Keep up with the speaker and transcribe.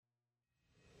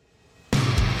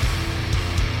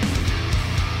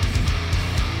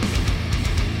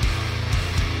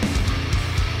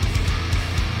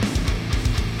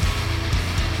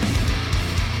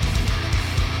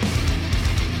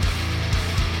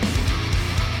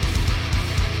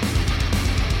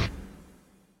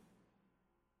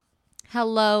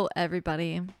Hello,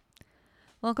 everybody.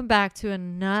 Welcome back to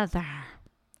another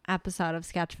episode of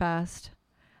Sketchfest.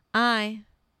 I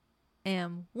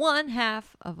am one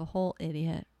half of a whole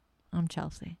idiot. I'm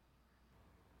Chelsea.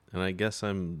 And I guess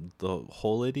I'm the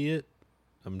whole idiot.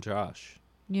 I'm Josh.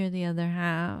 You're the other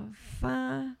half.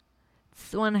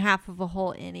 It's one half of a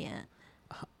whole idiot.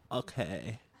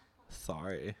 Okay.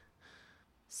 Sorry.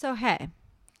 So, hey,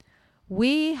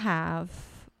 we have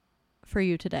for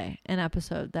you today an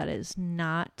episode that is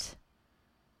not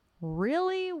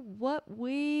really what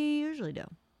we usually do.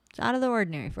 It's out of the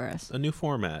ordinary for us. A new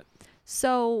format.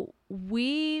 So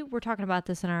we were talking about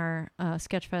this in our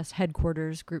Sketchfest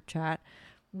headquarters group chat,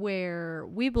 where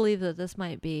we believe that this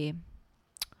might be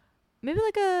maybe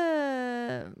like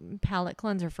a palate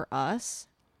cleanser for us.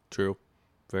 True.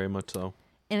 Very much so.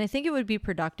 And I think it would be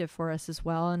productive for us as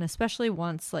well. And especially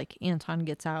once like Anton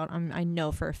gets out, I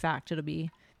know for a fact it'll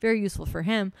be very useful for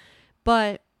him.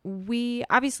 But we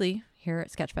obviously here at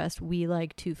Sketchfest, we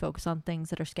like to focus on things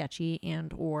that are sketchy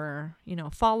and or,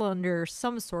 fall under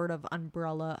some sort of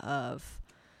umbrella of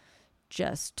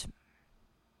just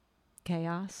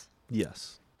chaos.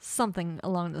 Yes. Something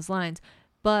along those lines.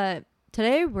 But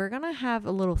today we're going to have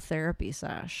a little therapy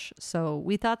sesh. So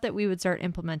we thought that we would start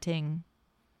implementing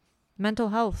mental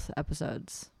health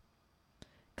episodes.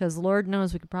 Because Lord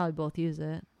knows we could probably both use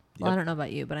it. Well, Yep. I don't know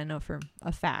about you, but I know for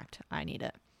a fact I need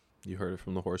it. You heard it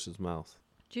from the horse's mouth.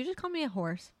 Did you just call me a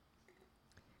horse?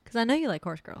 Because I know you like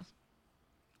horse girls.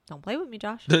 Don't play with me,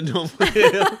 Josh. Don't play.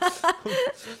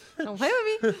 Don't play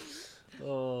with me.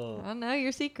 Oh. I know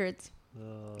your secrets.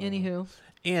 Anywho.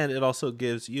 And it also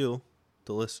gives you,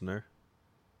 the listener,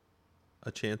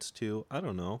 a chance to, I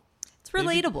don't know. It's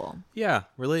relatable.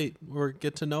 Relate or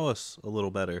get to know us a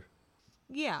little better.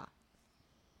 Yeah.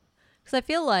 Because I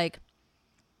feel like,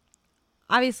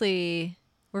 obviously,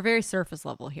 we're very surface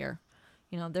level here.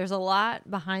 There's a lot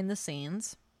behind the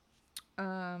scenes. We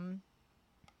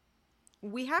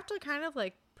have to kind of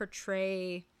like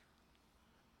portray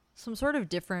some sort of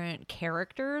different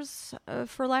characters,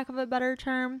 for lack of a better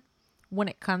term, when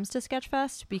it comes to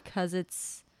Sketchfest, because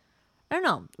it's, I don't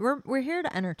know, we're here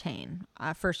to entertain,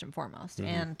 first and foremost,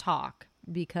 and talk,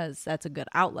 because that's a good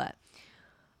outlet.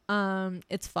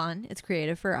 It's fun, it's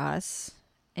creative for us,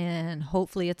 and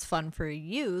hopefully it's fun for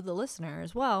you, the listener,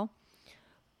 as well.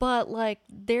 But,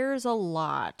 there's a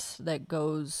lot that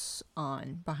goes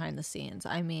on behind the scenes.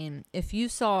 I mean, if you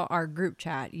saw our group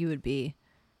chat, you would be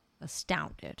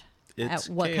astounded It's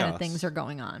at what chaos. kind of things are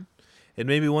going on. And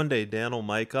maybe one day Dan will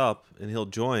mic up and he'll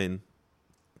join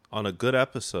on a good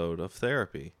episode of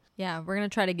therapy. Yeah, we're going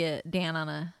to try to get Dan on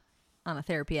a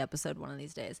therapy episode one of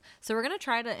these days. So we're going to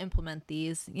try to implement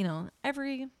these,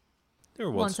 every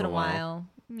once in a while.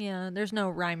 Yeah, there's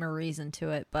no rhyme or reason to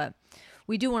it, but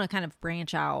we do want to kind of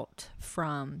branch out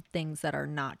from things that are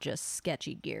not just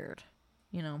sketchy geared.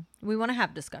 We want to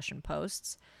have discussion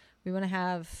posts. We want to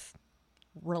have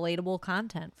relatable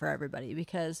content for everybody,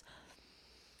 because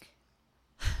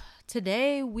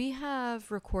today we have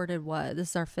recorded this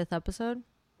is our 5th episode?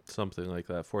 Something like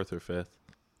that, 4th or 5th.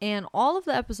 And all of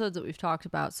the episodes that we've talked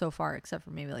about so far, except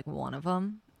for maybe one of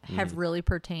them, have really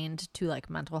pertained to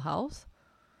mental health.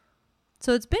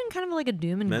 So it's been kind of like a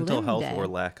doom and Mental gloom health day. or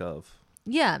lack of.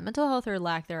 Yeah, mental health or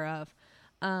lack thereof.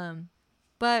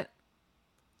 But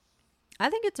I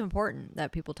think it's important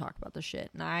that people talk about this shit.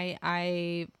 And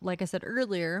I like I said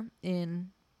earlier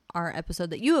in our episode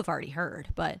that you have already heard,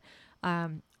 but our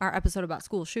episode about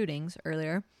school shootings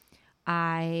earlier,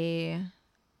 I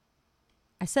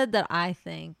said that I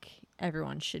think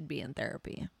everyone should be in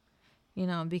therapy,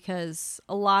 because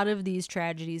a lot of these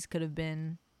tragedies could have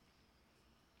been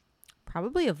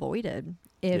probably avoided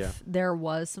if there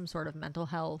was some sort of mental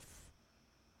health,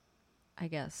 I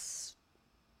guess,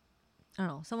 I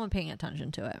don't know, someone paying attention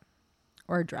to it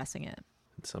or addressing it.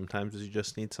 Sometimes you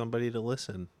just need somebody to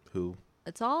listen who...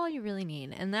 It's all you really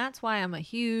need. And that's why I'm a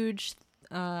huge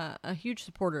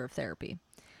supporter of therapy.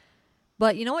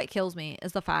 But you know what kills me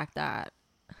is the fact that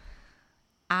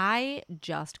I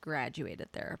just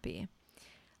graduated therapy.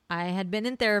 I had been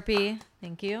in therapy.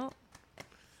 Thank you.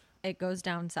 It goes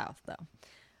down south, though.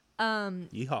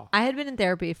 Yeehaw. I had been in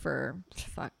therapy for,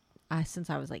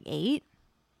 since I was 8,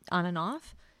 on and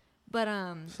off. But,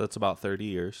 So that's about 30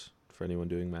 years for anyone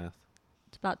doing math.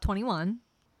 it's about 21.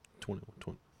 20.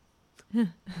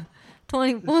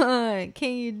 21.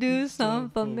 Can you do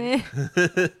something for me?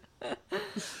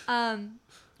 But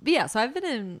yeah, so I've been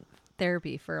in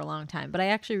therapy for a long time, but I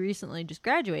actually recently just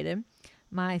graduated.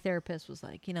 My therapist was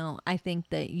like, I think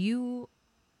that you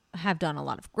have done a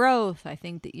lot of growth. I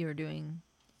think that you're doing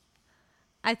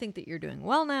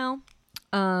well now.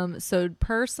 So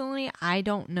personally, I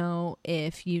don't know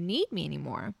if you need me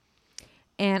anymore.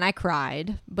 And I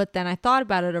cried, but then I thought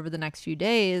about it over the next few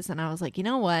days and I was like, you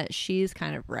know what? She's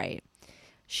kind of right.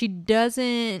 She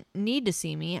doesn't need to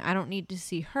see me. I don't need to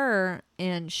see her.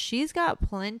 And she's got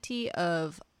plenty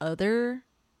of other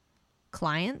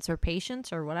clients or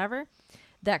patients or whatever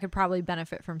that could probably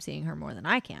benefit from seeing her more than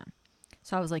I can.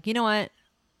 So I was like, you know what?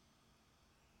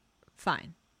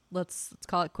 Fine. Let's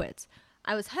call it quits.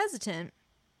 I was hesitant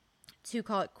to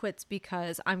call it quits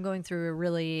because I'm going through a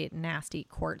really nasty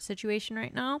court situation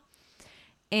right now.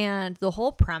 And the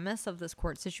whole premise of this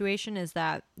court situation is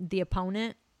that the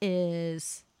opponent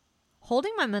is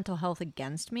holding my mental health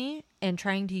against me and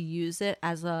trying to use it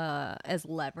as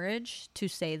leverage to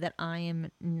say that I am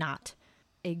not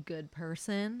a good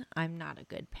person, I'm not a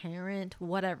good parent,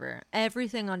 whatever.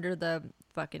 Everything under the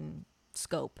fucking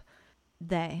scope.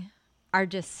 They are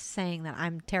just saying that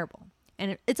I'm terrible.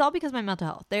 And it's all because of my mental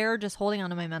health. They're just holding on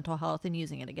to my mental health and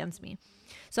using it against me.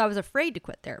 So I was afraid to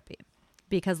quit therapy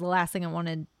because the last thing I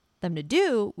wanted them to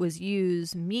do was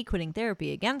use me quitting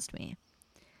therapy against me.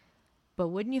 But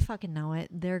wouldn't you fucking know it,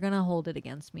 they're going to hold it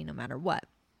against me no matter what.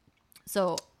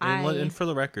 So And for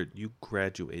the record, you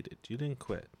graduated. You didn't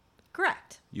quit.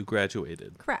 Correct. You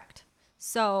graduated. Correct.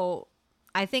 So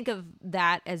I think of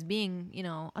that as being,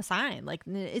 a sign. Like,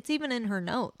 it's even in her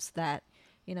notes that,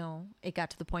 it got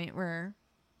to the point where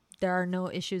there are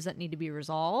no issues that need to be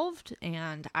resolved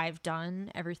and I've done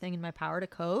everything in my power to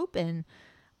cope and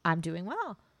I'm doing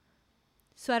well.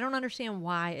 So I don't understand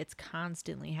why it's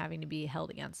constantly having to be held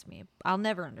against me. I'll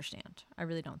never understand. I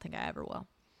really don't think I ever will.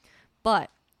 But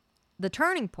the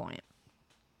turning point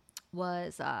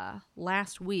was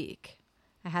last week.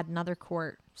 I had another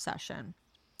court session.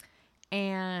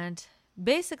 And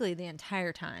basically the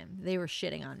entire time they were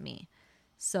shitting on me.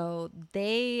 So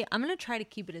I'm going to try to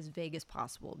keep it as vague as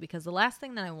possible because the last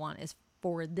thing that I want is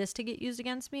for this to get used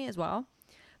against me as well.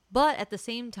 But at the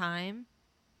same time,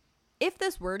 if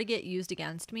this were to get used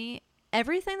against me,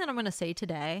 everything that I'm going to say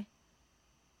today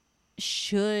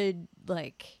should,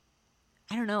 it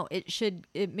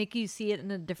make you see it in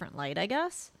a different light, I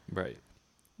guess. Right.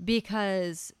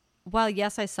 Because while,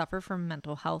 yes, I suffer from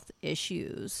mental health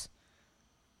issues,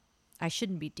 I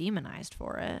shouldn't be demonized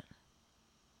for it.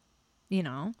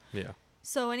 Yeah.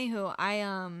 So anywho,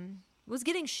 I was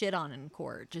getting shit on in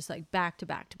court, just like back to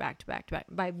back to back to back to back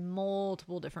by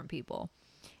multiple different people.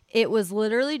 It was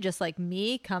literally just like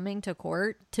me coming to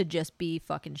court to just be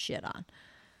fucking shit on.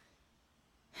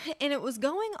 And it was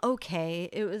going okay.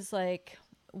 It was like,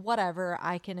 whatever,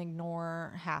 I can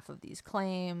ignore half of these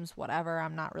claims, whatever.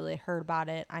 I'm not really hurt about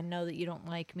it. I know that you don't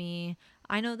like me.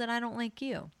 I know that I don't like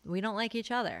you. We don't like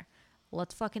each other.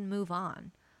 Let's fucking move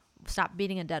on. Stop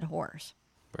beating a dead horse.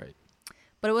 Right.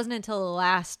 But it wasn't until the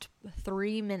last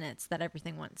 3 minutes that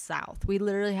everything went south. We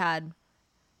literally had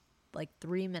like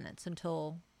 3 minutes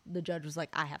until the judge was like,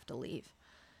 I have to leave.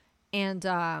 And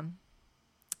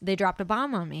they dropped a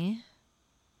bomb on me.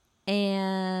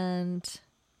 And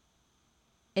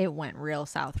it went real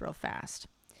south real fast.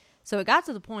 So it got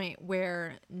to the point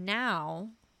where now,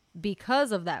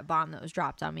 because of that bomb that was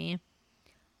dropped on me,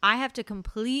 I have to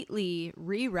completely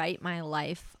rewrite my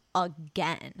life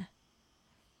again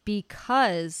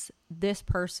because this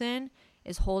person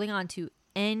is holding on to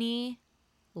any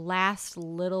last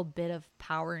little bit of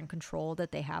power and control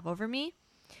that they have over me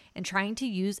and trying to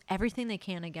use everything they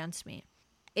can against me.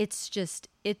 It's just,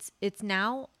 it's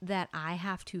now that I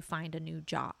have to find a new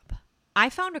job. I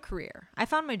found a career. I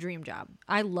found my dream job.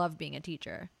 I love being a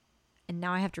teacher. And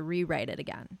now I have to rewrite it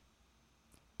again.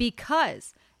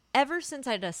 Because ever since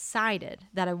I decided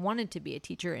that I wanted to be a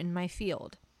teacher in my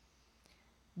field,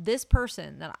 this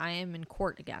person that I am in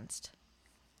court against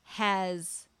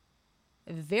has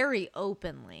very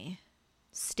openly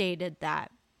stated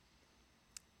that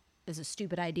it's a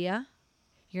stupid idea.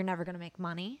 You're never going to make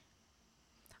money.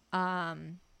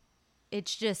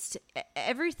 It's just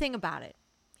everything about it.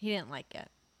 He didn't like it.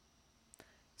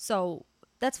 So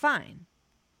that's fine.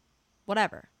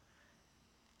 Whatever.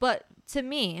 But to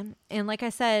me, and like I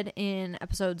said in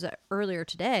episodes earlier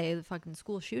today, the fucking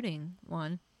school shooting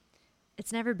one,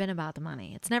 it's never been about the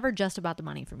money. It's never just about the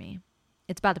money for me.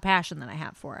 It's about the passion that I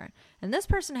have for it. And this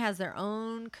person has their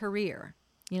own career.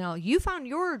 You found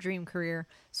your dream career,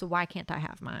 so why can't I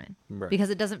have mine? Right. Because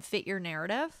it doesn't fit your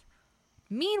narrative.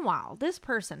 Meanwhile, this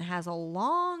person has a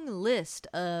long list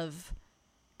of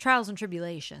trials and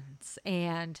tribulations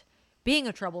and being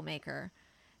a troublemaker.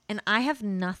 And I have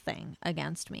nothing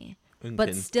against me. And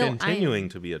but still continuing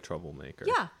to be a troublemaker.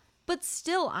 Yeah. But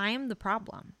still I am the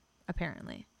problem,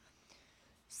 apparently.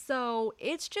 So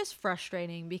it's just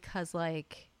frustrating because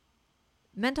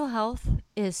mental health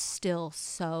is still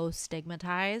so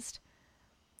stigmatized.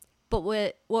 But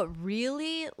what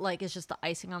really like is just the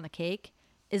icing on the cake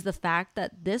is the fact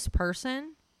that this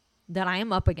person that I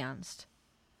am up against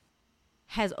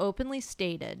has openly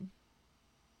stated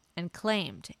and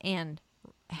claimed and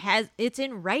it's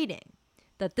in writing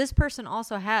that this person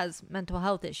also has mental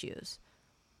health issues,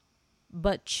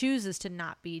 but chooses to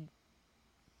not be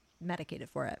medicated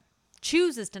for it,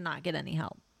 chooses to not get any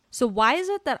help. So why is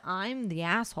it that I'm the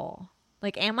asshole?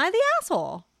 Like, am I the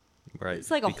asshole? Right.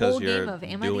 It's like a because whole you're game of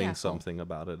am I the doing asshole? something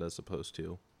about it as opposed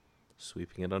to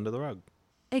sweeping it under the rug.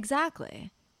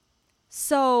 Exactly.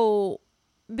 So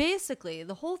basically,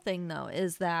 the whole thing though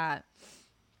is that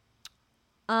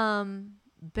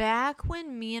back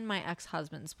when me and my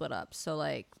ex-husband split up, so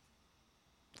like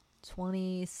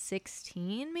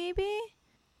 2016 maybe,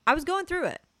 I was going through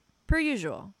it per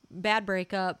usual. Bad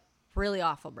breakup, really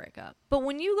awful breakup. But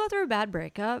when you go through a bad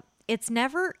breakup, it's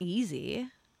never easy.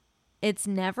 It's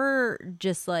never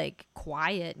just like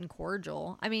quiet and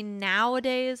cordial. I mean,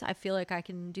 nowadays I feel like I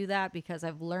can do that because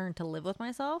I've learned to live with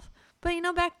myself. But you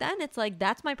know, back then it's like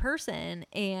that's my person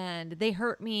and they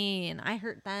hurt me and I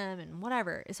hurt them and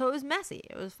whatever. So it was messy.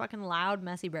 It was fucking loud,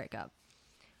 messy breakup.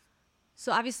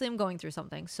 So obviously I'm going through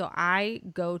something. So I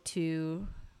go to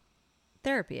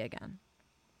therapy again.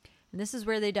 And this is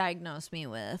where they diagnosed me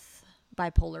with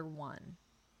bipolar 1,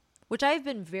 which I've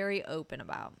been very open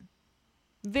about.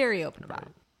 Very open about.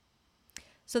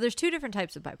 So there's two different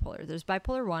types of bipolar. There's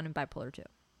bipolar 1 and bipolar 2.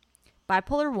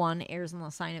 Bipolar 1 airs on the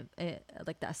side of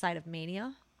like the side of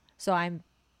mania. So I'm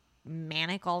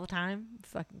manic all the time,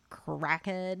 fucking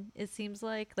crackhead. It seems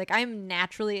like I'm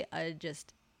naturally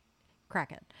just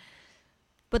crackhead.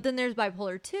 But then there's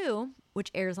bipolar 2,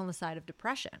 which airs on the side of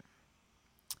depression.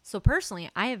 So personally,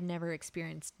 I have never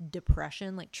experienced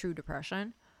depression, like true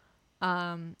depression.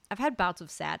 I've had bouts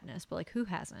of sadness, but like who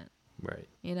hasn't? Right.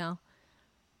 You know?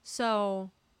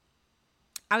 So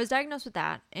I was diagnosed with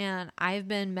that and I've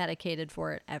been medicated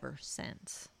for it ever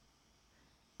since.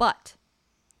 But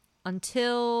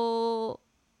until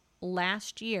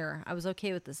last year, I was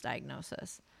okay with this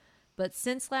diagnosis. But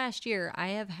since last year, I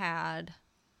have had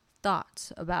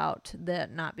thoughts about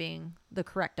that not being the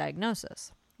correct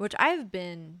diagnosis, which I've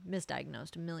been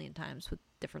misdiagnosed a million times with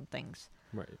different things.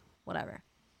 Right. Whatever.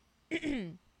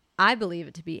 I believe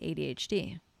it to be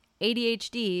ADHD.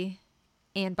 ADHD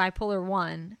and bipolar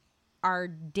 1 are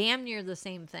damn near the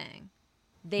same thing.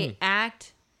 They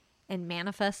act and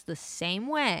manifest the same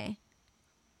way,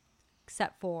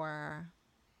 except for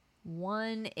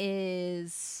one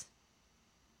is,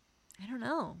 I don't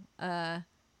know,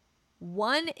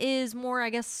 one is more, I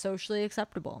guess, socially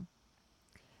acceptable.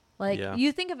 Like,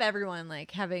 you think of everyone, like,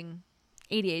 having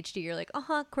ADHD, you're like,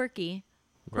 quirky,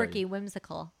 Right.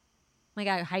 whimsical. My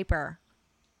God, hyper.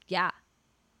 Yeah.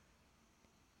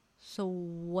 So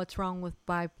what's wrong with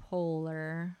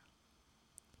bipolar?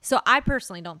 So I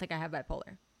personally don't think I have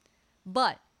bipolar.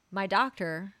 But my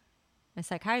doctor, my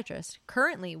psychiatrist,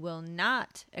 currently will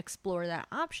not explore that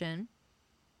option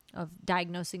of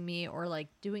diagnosing me or like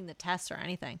doing the tests or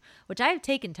anything, which I have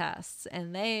taken tests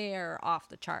and they are off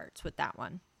the charts with that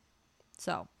one.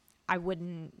 So I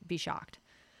wouldn't be shocked.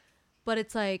 But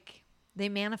it's like they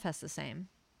manifest the same.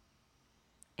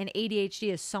 And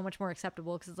ADHD is so much more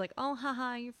acceptable because it's like, oh,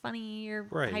 haha, you're funny, you're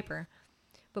hyper.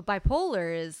 But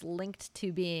bipolar is linked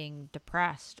to being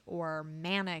depressed or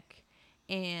manic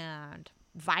and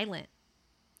violent.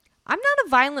 I'm not a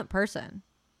violent person.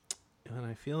 And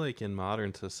I feel like in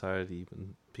modern society,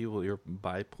 when people you're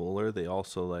bipolar, they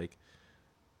also like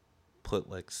put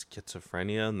like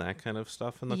schizophrenia and that kind of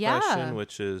stuff in the question,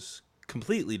 which is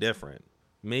completely different.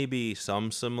 Maybe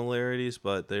some similarities,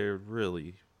 but they're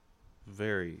really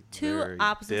very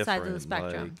opposite sides of the different,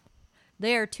 spectrum. like,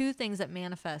 they are two things that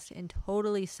manifest in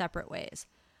totally separate ways.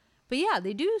 But yeah,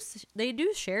 they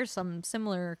do share some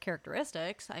similar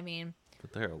characteristics. I mean,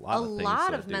 but there are a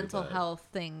lot of mental health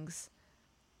things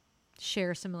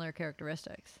share similar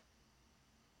characteristics.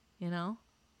 You know?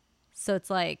 So it's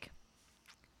like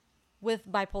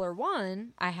with bipolar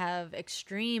 1, I have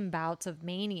extreme bouts of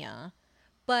mania,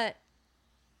 but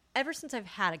ever since I've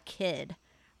had a kid,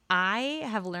 I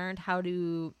have learned how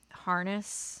to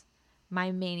harness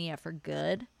my mania for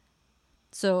good.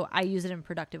 So I use it in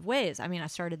productive ways. I mean, I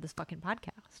started this fucking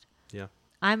podcast. Yeah.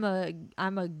 I'm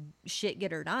a shit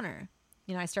getter doner.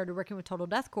 You know, I started working with Total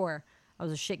Deathcore. I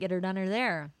was a shit getter doner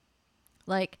there.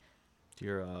 Like,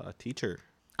 you're a teacher.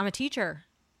 I'm a teacher,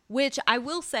 which I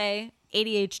will say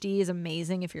ADHD is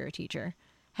amazing if you're a teacher.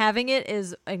 Having it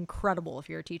is incredible if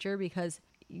you're a teacher because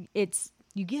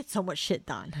you get so much shit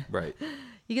done. Right.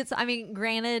 I mean,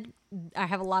 granted, I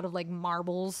have a lot of like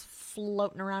marbles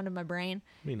floating around in my brain.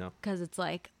 Me know. Because it's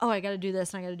like, oh, I got to do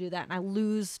this and I got to do that. And I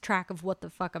lose track of what the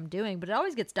fuck I'm doing, but it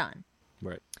always gets done.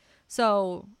 Right.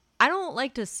 So I don't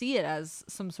like to see it as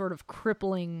some sort of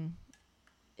crippling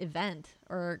event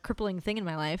or crippling thing in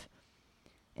my life.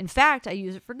 In fact, I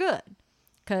use it for good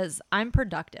because I'm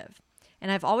productive.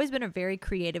 And I've always been a very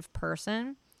creative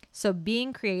person. So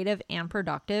being creative and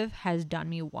productive has done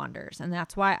me wonders. And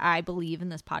that's why I believe in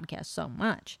this podcast so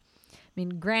much. I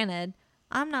mean, granted,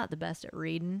 I'm not the best at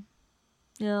reading.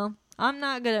 You know, I'm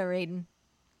not good at reading.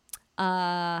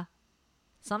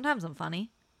 Sometimes I'm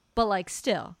funny. But like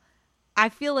still, I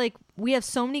feel like we have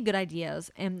so many good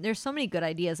ideas. And there's so many good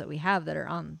ideas that we have that are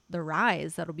on the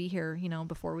rise that'll be here, you know,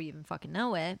 before we even fucking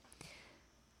know it.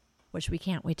 Which we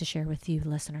can't wait to share with you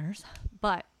listeners.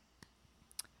 But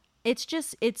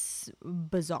it's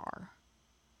bizarre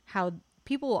how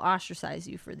people will ostracize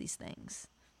you for these things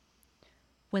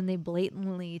when they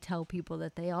blatantly tell people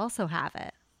that they also have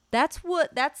it. That's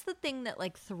the thing that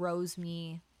like throws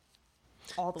me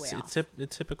all the way off.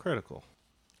 It's hypocritical.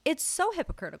 It's so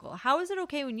hypocritical. How is it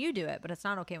okay when you do it, but it's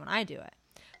not okay when I do it?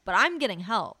 But I'm getting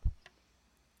help.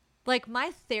 Like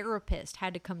my therapist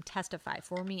had to come testify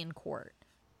for me in court.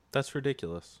 That's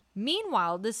ridiculous.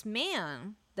 Meanwhile, this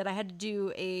man that I had to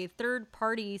do a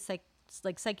third-party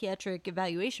psychiatric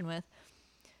evaluation with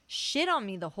shit on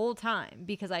me the whole time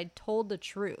because I told the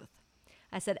truth.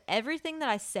 I said everything that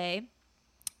I say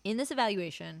in this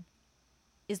evaluation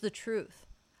is the truth.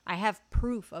 I have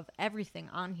proof of everything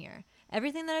on here.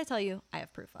 Everything that I tell you, I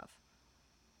have proof of.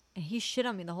 And he shit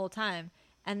on me the whole time.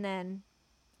 And then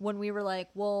when we were like,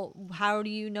 well, how do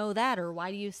you know that? Or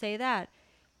why do you say that?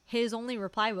 His only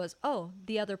reply was, oh,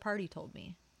 the other party told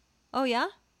me. Oh, yeah?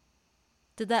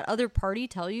 Did that other party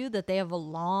tell you that they have a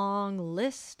long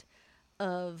list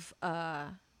of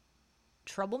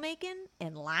troublemaking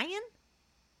and lying?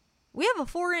 We have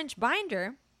a 4-inch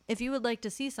binder if you would like to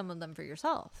see some of them for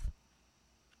yourself.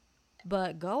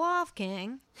 But go off,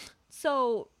 King.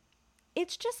 So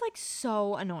it's just like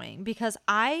so annoying because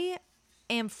I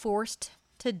am forced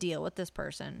to deal with this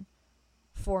person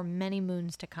for many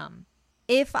moons to come.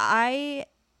 If the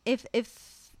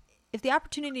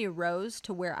opportunity arose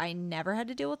to where I never had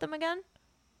to deal with them again,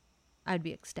 I'd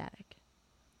be ecstatic.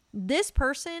 This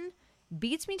person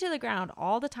beats me to the ground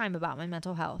all the time about my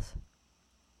mental health,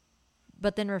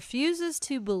 but then refuses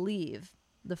to believe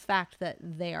the fact that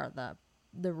they are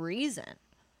the reason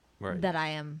that I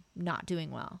am not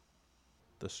doing well.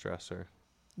 The stressor.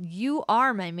 You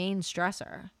are my main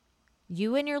stressor.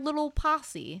 You and your little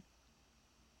posse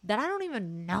that I don't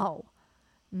even know.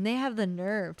 And they have the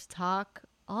nerve to talk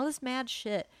all this mad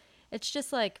shit. It's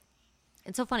just like,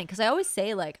 it's so funny because I always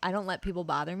say like, I don't let people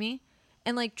bother me.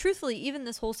 And like, truthfully, even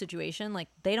this whole situation, like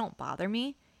they don't bother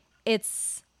me.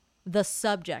 It's the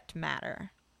subject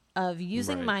matter of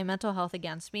using my mental health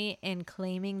against me and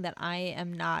claiming that I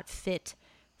am not fit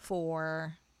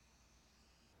for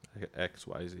X,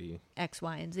 Y, Z. X,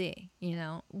 Y, and Z, you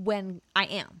know, when I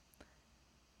am.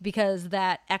 Because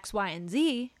that X, Y, and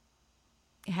Z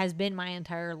has been my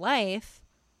entire life.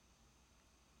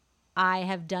 I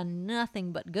have done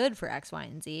nothing but good for X, Y,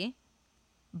 and Z,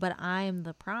 but I'm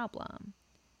the problem.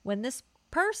 When this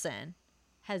person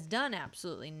has done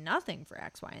absolutely nothing for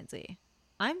X, Y, and Z,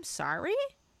 I'm sorry,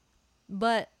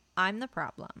 but I'm the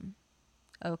problem.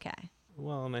 Okay.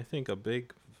 Well, and I think a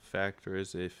big factor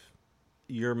is if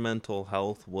your mental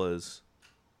health was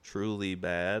truly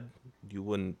bad, you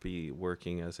wouldn't be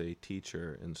working as a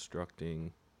teacher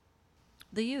instructing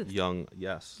the youth.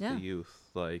 The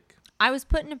youth. Like, I was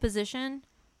put in a position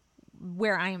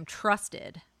where I am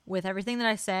trusted with everything that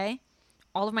I say,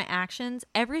 all of my actions,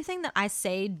 everything that I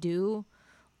say, do,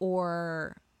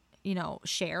 or, you know,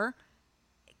 share,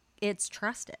 it's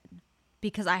trusted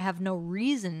because I have no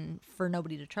reason for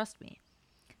nobody to trust me.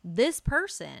 This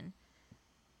person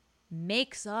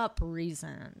makes up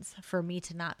reasons for me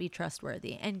to not be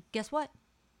trustworthy. And guess what?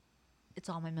 It's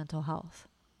all my mental health.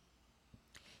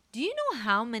 Do you know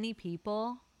how many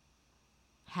people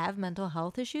have mental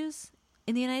health issues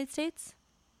in the United States?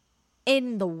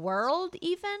 In the world,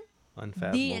 even?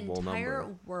 Unfathomable the entire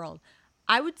number. world.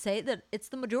 I would say that it's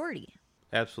the majority.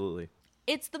 Absolutely.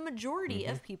 It's the majority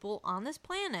of people on this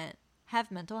planet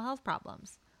have mental health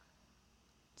problems.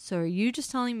 So are you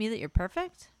just telling me that you're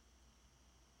perfect?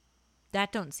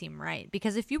 That don't seem right.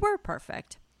 Because if you were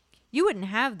perfect, you wouldn't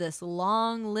have this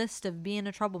long list of being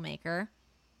a troublemaker.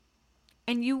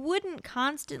 And you wouldn't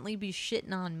constantly be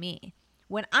shitting on me.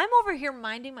 When I'm over here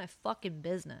minding my fucking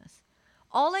business,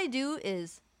 all I do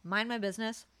is mind my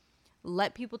business,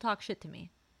 let people talk shit to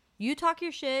me. You talk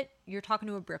your shit, you're talking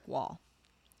to a brick wall.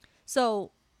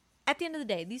 So at the end of the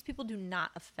day, these people do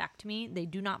not affect me. They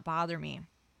do not bother me.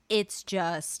 It's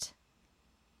just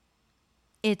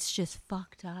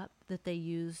fucked up that they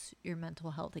use your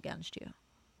mental health against you.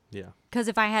 Yeah. Because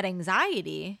if I had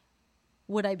anxiety,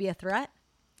 would I be a threat?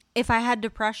 If I had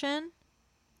depression,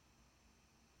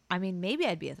 I mean, maybe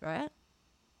I'd be a threat.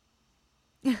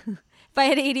 If I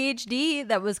had ADHD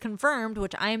that was confirmed,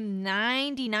 which I'm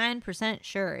 99%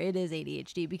 sure it is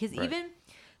ADHD, because right. even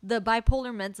the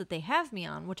bipolar meds that they have me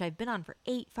on, which I've been on for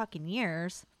 8 fucking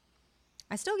years,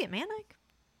 I still get manic.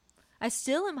 I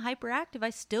still am hyperactive. I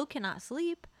still cannot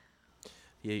sleep.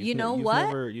 Yeah,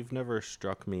 you've never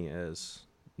struck me as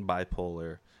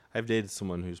bipolar. I've dated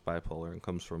someone who's bipolar and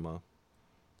comes from a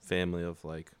family of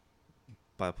like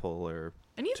bipolar.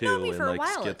 And you've known me for a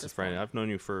while. Schizophrenia. I've known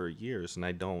you for years, and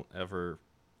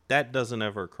that doesn't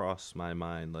ever cross my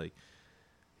mind. Like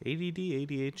ADD,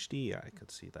 ADHD, I could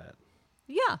see that.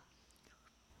 Yeah,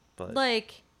 but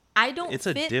like I don't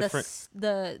fit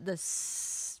the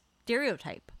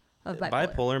stereotype of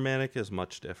bipolar. Bipolar manic is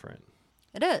much different.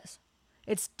 It is.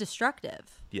 It's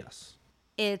destructive. Yes.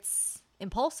 It's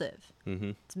impulsive.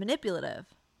 Mm-hmm. It's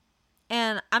manipulative.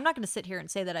 And I'm not going to sit here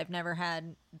and say that I've never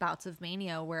had bouts of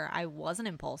mania where I wasn't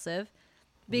impulsive,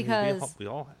 because we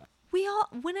all have.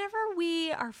 Whenever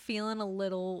we are feeling a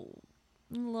little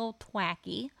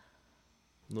twacky,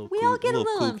 we all get a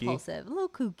little impulsive, a little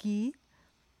kooky.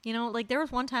 You know, like there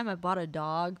was one time I bought a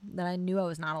dog that I knew I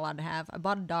was not allowed to have. I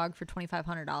bought a dog for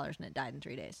 $2,500 and it died in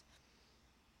 3 days.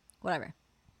 Whatever.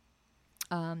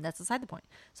 That's beside the point.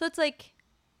 So it's like,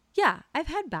 yeah, I've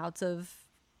had bouts of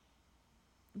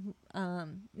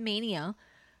mania,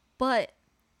 but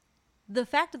the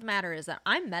fact of the matter is that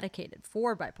I'm medicated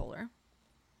for bipolar,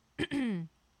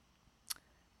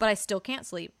 but I still can't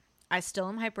sleep. I still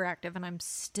am hyperactive and I'm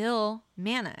still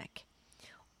manic.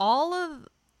 All of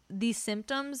these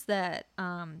symptoms that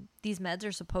these meds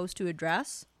are supposed to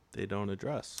address, they don't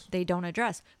address.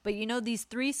 But you know, these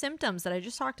 3 symptoms that I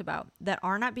just talked about that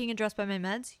are not being addressed by my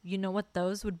meds, you know what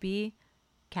those would be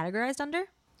categorized under?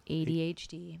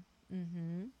 ADHD.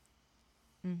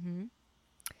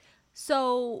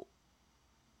 So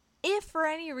if for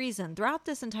any reason throughout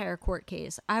this entire court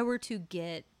case I were to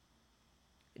get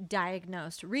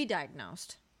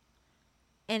re-diagnosed,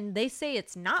 and they say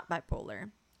it's not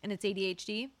bipolar and it's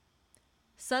ADHD,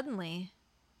 suddenly,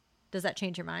 does that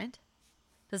change your mind?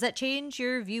 Does that change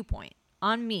your viewpoint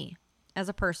on me as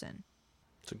a person?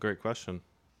 It's a great question.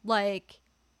 Like,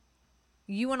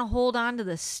 you want to hold on to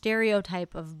the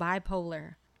stereotype of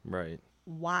bipolar. Right.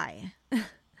 Why?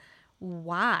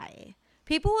 Why?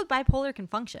 People with bipolar can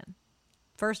function.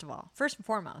 First and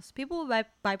foremost, people with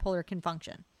bipolar can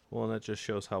function. Well, and that just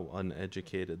shows how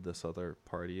uneducated this other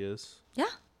party is. Yeah.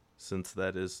 Since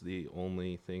that is the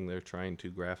only thing they're trying to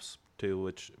grasp to,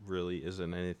 which really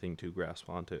isn't anything to grasp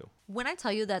onto. When I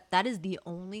tell you that is the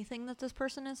only thing that this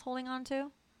person is holding on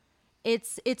to,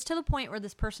 it's to the point where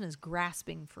this person is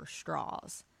grasping for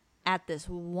straws at this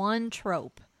one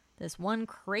trope, this one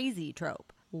crazy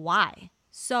trope. Why?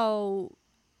 So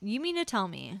you mean to tell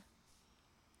me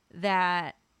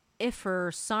that if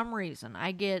for some reason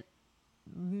I get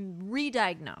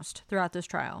re-diagnosed throughout this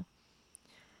trial,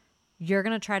 you're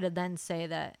going to try to then say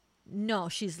that, no,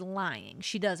 she's lying,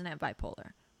 she doesn't have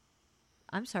bipolar?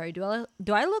 I'm sorry, do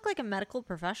I look like a medical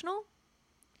professional?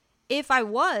 If I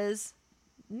was,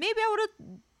 maybe I would have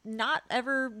not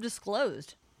ever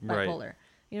disclosed bipolar. Right.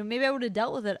 You know, maybe I would have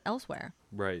dealt with it elsewhere.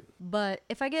 Right. But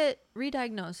if I get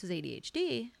re-diagnosed as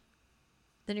ADHD,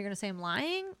 then you're going to say I'm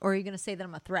lying, or are you going to say that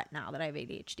I'm a threat now that I have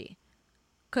ADHD?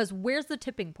 Because where's the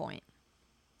tipping point?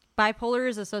 Bipolar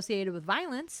is associated with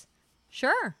violence.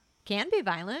 Sure, can be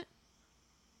violent.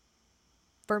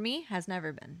 For me, has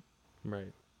never been.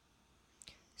 Right.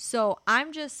 So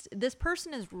this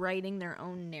person is writing their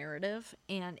own narrative,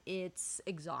 and it's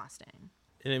exhausting.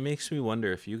 And it makes me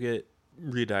wonder, if you get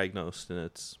re-diagnosed and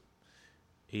it's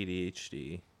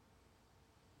ADHD,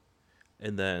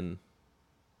 and then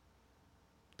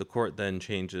the court then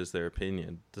changes their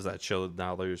opinion, does that show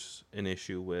now there's an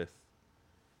issue with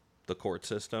the court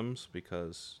systems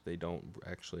because they don't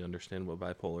actually understand what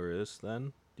bipolar is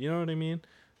then? Do you know what I mean?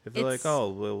 If they're like, oh,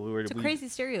 well, it's a crazy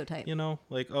stereotype. You know,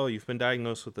 like, oh, you've been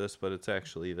diagnosed with this, but it's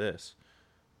actually this.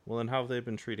 Well, then how have they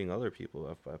been treating other people who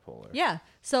have bipolar? Yeah.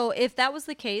 So if that was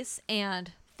the case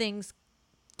and things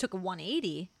took a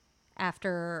 180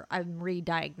 after I'm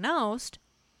re-diagnosed,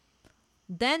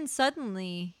 then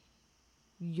suddenly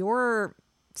you're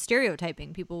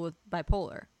stereotyping people with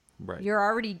bipolar. Right. You're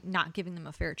already not giving them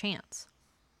a fair chance.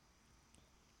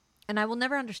 And I will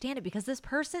never understand it because this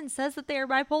person says that they are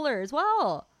bipolar as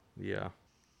well. Yeah.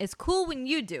 It's cool when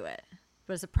you do it,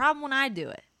 but it's a problem when I do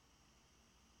it.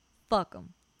 Fuck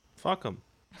them. Fuck them.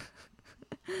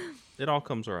 It all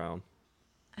comes around.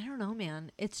 I don't know,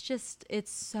 man. It's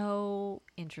so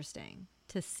interesting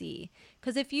to see.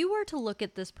 Because if you were to look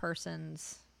at like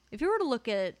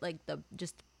the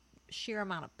just sheer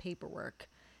amount of paperwork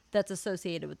that's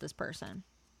associated with this person,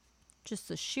 just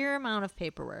the sheer amount of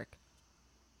paperwork,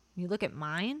 you look at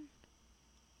mine,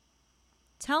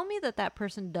 tell me that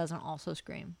person doesn't also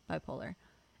scream bipolar.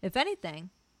 If anything,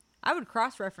 I would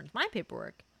cross-reference my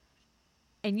paperwork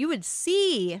and you would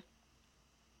see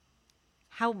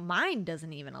how mine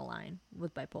doesn't even align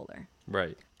with bipolar.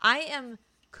 Right. I am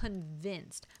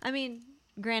convinced. I mean,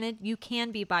 granted, you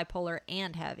can be bipolar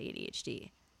and have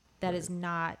ADHD. That is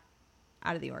not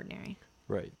out of the ordinary.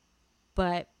 Right.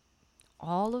 But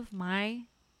all of my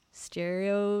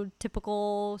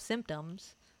stereotypical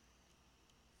symptoms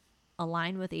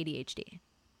align with ADHD.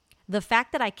 The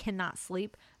fact that I cannot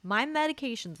sleep, my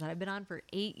medications that I've been on for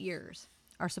 8 years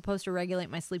are supposed to regulate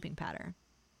my sleeping pattern.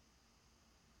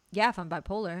 Yeah, if I'm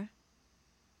bipolar.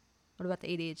 What about the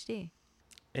ADHD?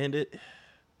 And it,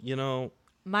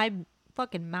 my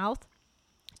fucking mouth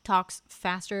talks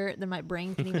faster than my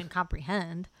brain can even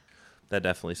comprehend. That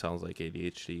definitely sounds like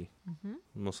ADHD. Mm-hmm.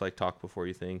 Almost like talk before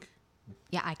you think.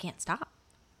 Yeah, I can't stop.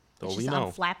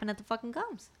 I'm flapping at the fucking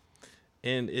gums.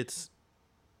 And it's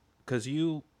because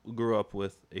you grew up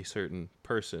with a certain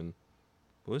person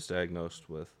who was diagnosed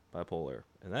with bipolar,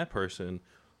 and that person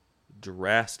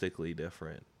drastically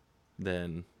different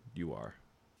than you are.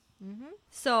 Mm-hmm.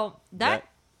 So that's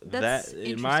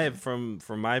from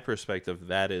my perspective,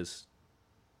 that is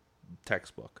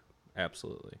textbook.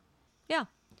 Absolutely. Yeah.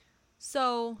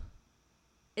 So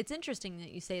it's interesting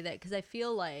that you say that, because I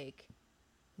feel like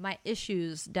my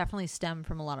issues definitely stem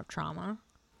from a lot of trauma.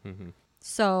 Mm-hmm.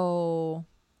 So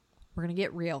we're going to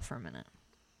get real for a minute.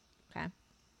 Okay.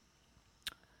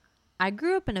 I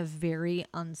grew up in a very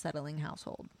unsettling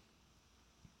household.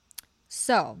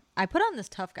 So I put on this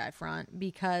tough guy front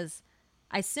because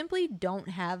I simply don't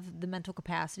have the mental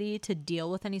capacity to deal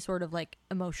with any sort of like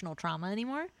emotional trauma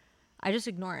anymore. I just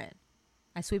ignore it.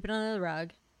 I sweep it under the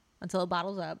rug until it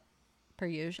bottles up, per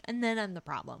usual, and then I'm the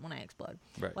problem when I explode.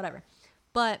 Right. Whatever.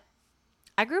 But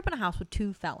I grew up in a house with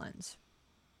 2 felons.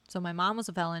 So my mom was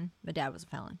a felon, my dad was a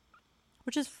felon,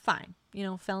 which is fine.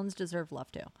 Felons deserve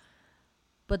love too.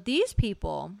 But these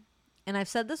people, and I've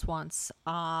said this once,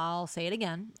 I'll say it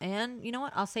again, and you know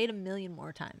what? I'll say it a million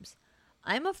more times.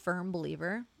 I'm a firm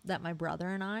believer that my brother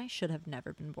and I should have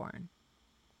never been born.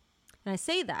 And I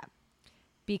say that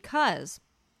because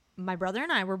my brother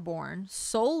and I were born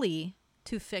solely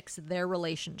to fix their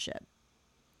relationship.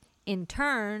 In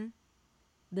turn,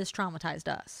 this traumatized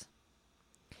us.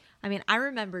 I mean, I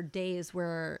remember days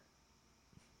where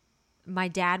my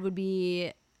dad would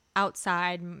be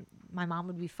outside, my mom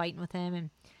would be fighting with him, and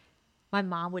my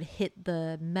mom would hit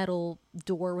the metal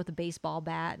door with a baseball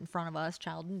bat in front of us,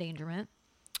 child endangerment.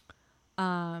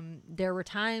 There were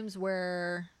times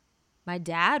where my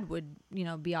dad would,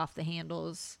 be off the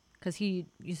handles because he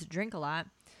used to drink a lot.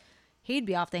 He'd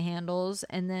be off the handles,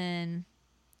 and then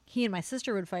he and my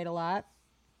sister would fight a lot.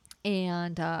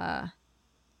 And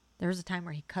there was a time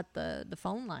where he cut the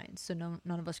phone lines so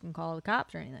none of us can call the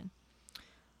cops or anything.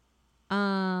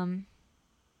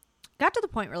 Got to the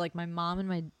point where like my mom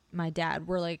and my dad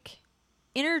were like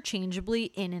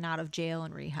interchangeably in and out of jail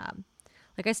and rehab.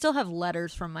 Like I still have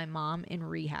letters from my mom in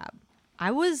rehab.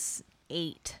 I was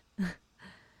 8.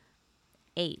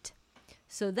 8.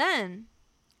 So then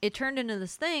it turned into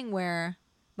this thing where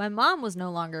my mom was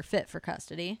no longer fit for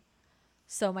custody.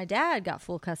 So my dad got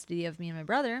full custody of me and my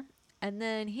brother, and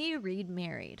then he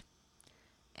remarried.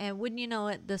 And wouldn't you know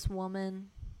it, this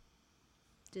woman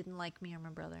didn't like me or my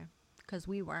brother because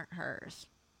we weren't hers.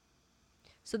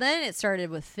 So then it started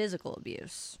with physical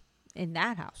abuse in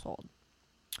that household.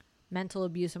 Mental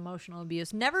abuse, emotional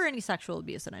abuse, never any sexual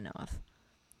abuse that I know of.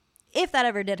 If that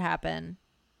ever did happen,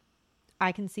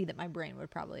 I can see that my brain would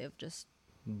probably have just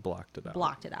blocked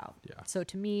it out. Yeah. So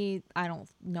to me, I don't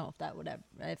know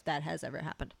if that has ever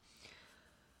happened.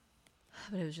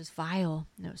 But it was just vile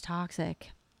and it was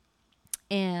toxic.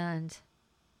 And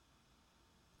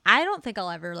I don't think I'll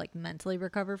ever like mentally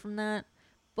recover from that,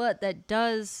 but that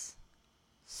does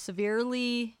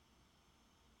severely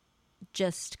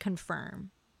just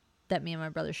confirm that me and my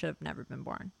brother should have never been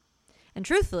born. And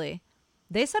truthfully,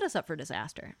 they set us up for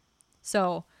disaster.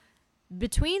 So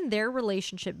between their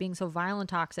relationship being so vile and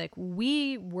toxic,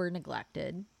 we were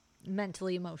neglected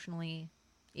mentally, emotionally,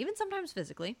 even sometimes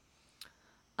physically.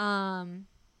 We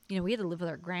had to live with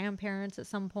our grandparents at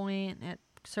some point, at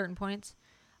certain points.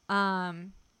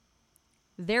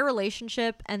 Their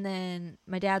relationship and then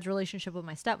my dad's relationship with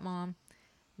my stepmom,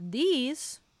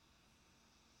 these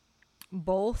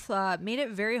both made it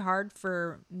very hard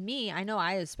for me. I know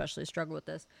I especially struggle with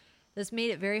this. This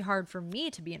made it very hard for me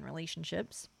to be in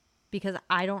relationships because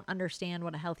I don't understand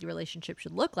what a healthy relationship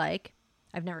should look like.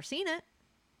 I've never seen it.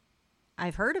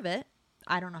 I've heard of it.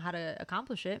 I don't know how to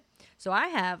accomplish it. So I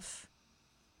have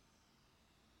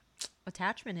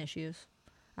attachment issues.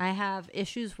 I have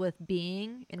issues with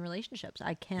being in relationships.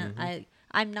 I can't,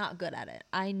 I'm not good at it.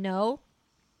 I know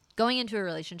going into a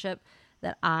relationship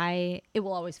that it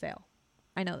will always fail.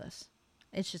 I know this.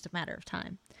 It's just a matter of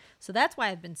time. So that's why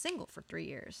I've been single for 3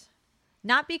 years.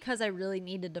 Not because I really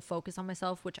needed to focus on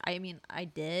myself, which I mean, I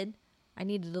did. I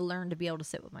needed to learn to be able to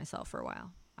sit with myself for a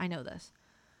while. I know this.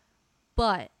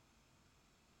 But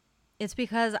it's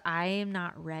because I am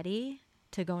not ready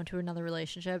to go into another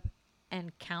relationship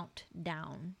and count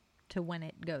down to when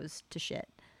it goes to shit.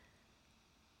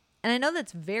 And I know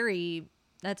that's a very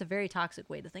toxic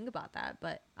way to think about that,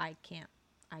 but I can't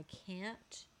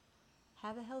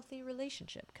have a healthy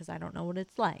relationship because I don't know what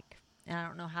it's like and I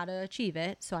don't know how to achieve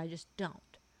it, so I just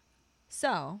don't.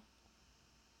 So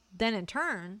then in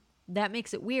turn, that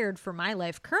makes it weird for my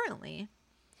life currently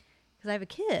because I have a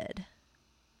kid.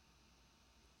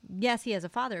 Yes, he has a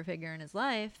father figure in his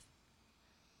life,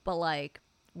 but like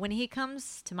when he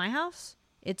comes to my house,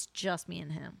 it's just me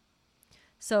and him.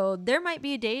 So there might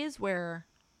be days where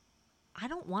I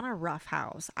don't want a rough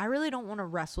house. I really don't want to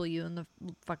wrestle you in the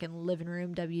fucking living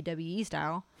room WWE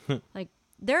style. Like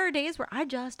there are days where I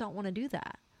just don't want to do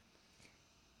that.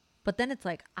 But then it's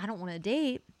like I don't want to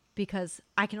date because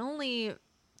I can only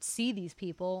see these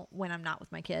people when I'm not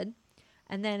with my kid.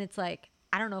 And then it's like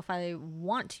I don't know if I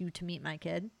want you to meet my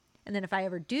kid. And then if I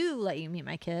ever do let you meet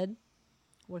my kid,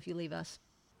 what if you leave us?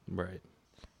 Right.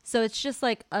 So it's just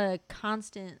like a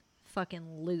constant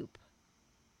fucking loop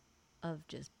of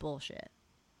just bullshit.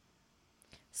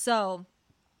 So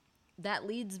that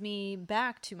leads me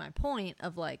back to my point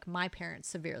of like my parents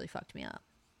severely fucked me up.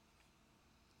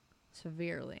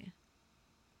 Severely.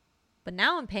 But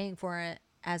now I'm paying for it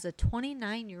as a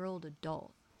 29-year-old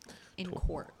adult in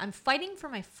court. I'm fighting for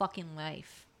my fucking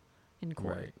life in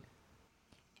court. Right.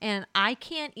 And I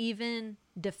can't even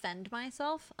defend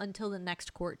myself until the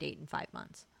next court date in 5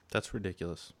 months. That's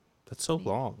ridiculous. That's so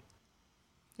long.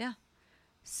 Yeah.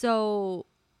 So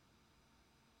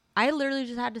I literally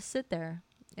just had to sit there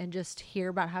and just hear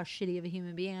about how shitty of a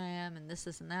human being I am and this,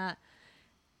 and that.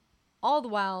 All the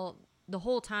while, the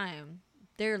whole time,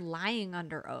 they're lying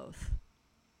under oath.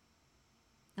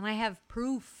 And I have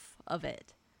proof of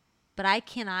it. But I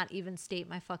cannot even state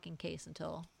my fucking case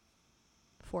until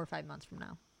 4 or 5 months from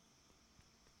now.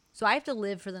 So I have to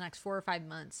live for the next 4 or 5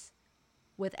 months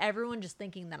with everyone just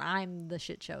thinking that I'm the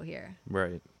shit show here.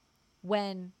 Right.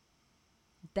 When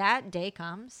that day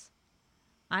comes,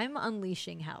 I'm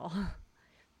unleashing hell.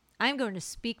 I'm going to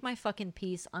speak my fucking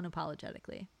piece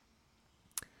unapologetically.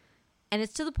 And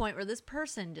it's to the point where this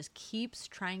person just keeps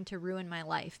trying to ruin my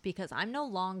life because I'm no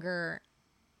longer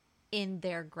in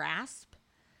their grasp.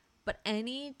 But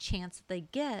any chance that they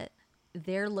get,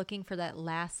 they're looking for that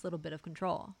last little bit of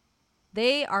control.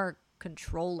 They are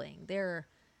controlling. They're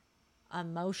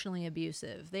emotionally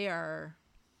abusive. They are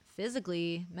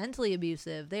physically, mentally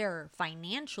abusive. They are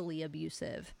financially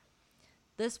abusive.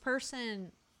 This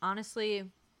person, honestly,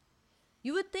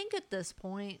 you would think at this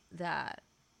point that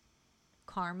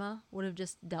karma would have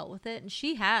just dealt with it. And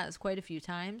she has quite a few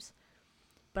times.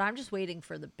 But I'm just waiting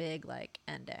for the big, like,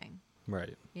 ending.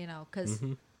 Right. You know, because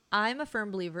I'm a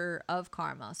firm believer of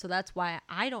karma. So that's why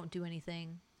I don't do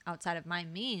anything outside of my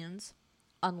means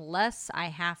unless I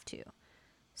have to.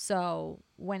 So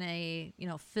when a,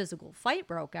 physical fight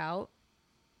broke out,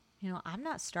 I'm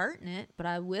not starting it, but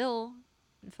I will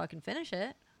fucking finish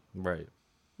it. Right.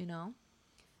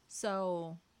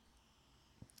 So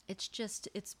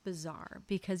it's bizarre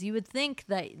because you would think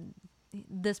that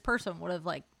this person would have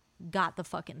like got the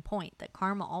fucking point that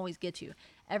karma always gets you.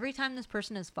 Every time this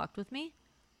person has fucked with me,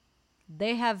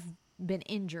 they have been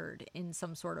injured in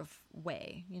some sort of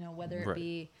way, whether it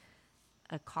be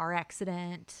a car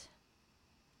accident,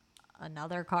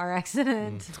 another car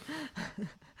accident,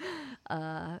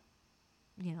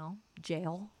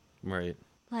 jail. Right.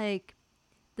 Like,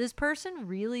 this person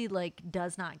really,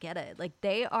 does not get it. Like,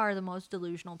 they are the most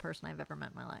delusional person I've ever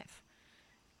met in my life.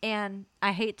 And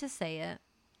I hate to say it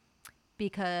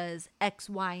because X,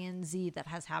 Y, and Z that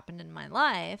has happened in my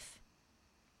life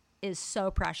is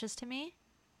so precious to me.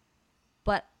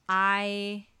 But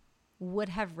I would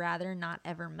have rather not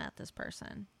ever met this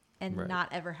person and not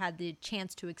ever had the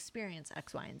chance to experience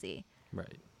X, Y, and Z.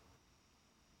 Right.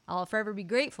 I'll forever be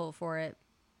grateful for it,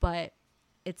 but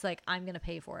it's like I'm going to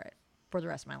pay for it for the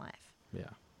rest of my life. Yeah.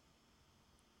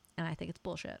 And I think it's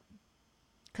bullshit.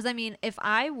 Because, I mean, if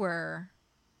I were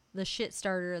the shit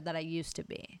starter that I used to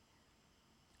be,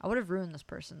 I would have ruined this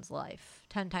person's life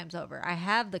 10 times over. I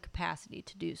have the capacity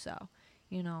to do so.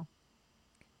 You know,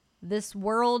 this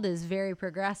world is very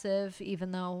progressive,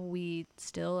 even though we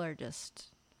still are just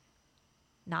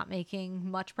not making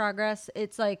much progress.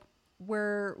 It's like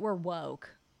we're woke,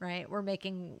 right? We're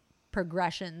making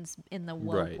progressions in the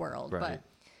woke world, but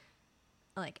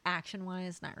like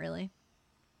action-wise, not really.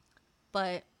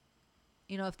 But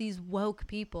you know, if these woke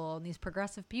people and these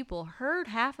progressive people heard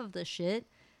half of the shit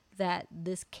that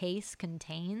this case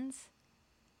contains,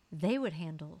 they would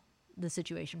handle the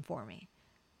situation for me.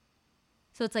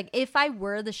 So it's like, if I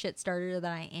were the shit starter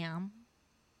that I am,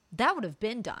 that would have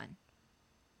been done.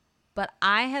 But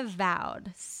I have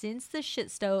vowed since the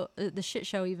shit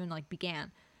show even like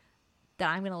began that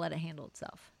I'm going to let it handle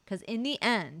itself. Because in the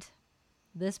end,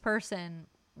 this person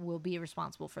will be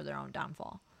responsible for their own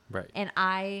downfall. Right. And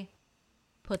I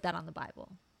put that on the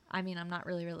Bible. I mean, I'm not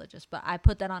really religious, but I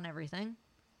put that on everything.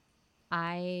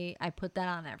 I put that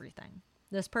on everything.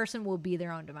 This person will be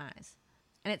their own demise.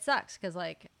 And it sucks because,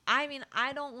 like, I mean,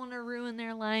 I don't want to ruin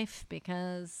their life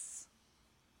because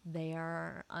they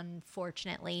are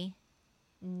unfortunately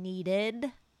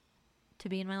needed to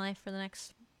be in my life for the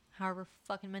next however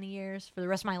fucking many years, for the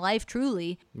rest of my life,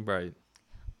 truly. Right.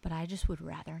 But I just would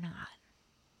rather not.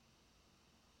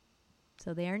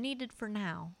 So they are needed for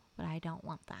now, but I don't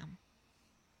want them.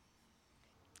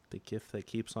 The gift that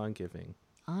keeps on giving.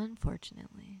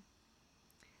 Unfortunately.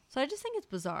 So I just think it's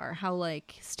bizarre how,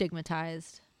 like,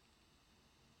 stigmatized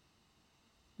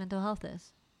mental health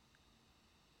is.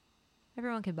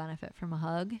 Everyone can benefit from a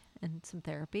hug and some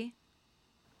therapy.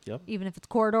 Yep. Even if it's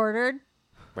court ordered.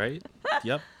 Right?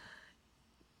 Yep.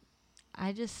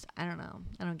 I don't know.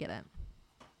 I don't get it.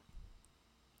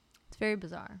 It's very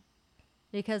bizarre.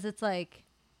 Because it's like,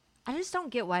 I just don't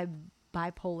get why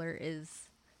bipolar is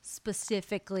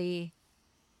specifically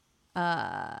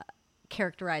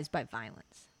characterized by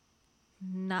violence.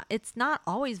 It's not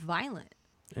always violent.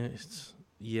 It is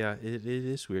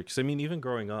weird. Because, I mean, even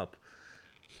growing up,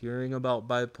 hearing about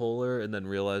bipolar and then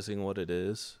realizing what it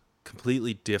is,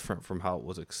 completely different from how it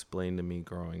was explained to me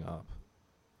growing up.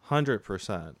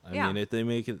 100%. I mean, they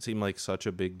make it seem like such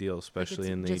a big deal,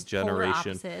 especially in the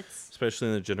generation, especially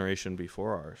in the generation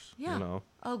before ours. Yeah. You know?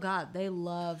 Oh God, they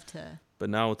love to. But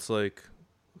now it's like,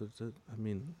 I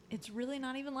mean, it's really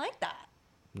not even like that.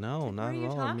 No, like, not at all. What are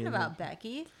you talking about,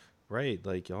 Becky? Right,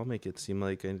 like y'all make it seem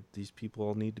like these people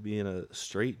all need to be in a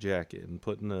straitjacket and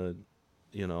put in a,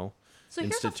 So institution.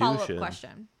 Here's a follow-up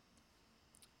question,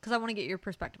 because I want to get your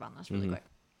perspective on this really quick.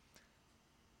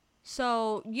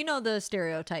 So, you know the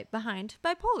stereotype behind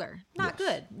bipolar. Not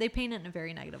good. They paint it in a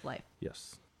very negative light.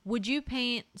 Yes. Would you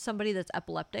paint somebody that's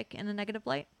epileptic in a negative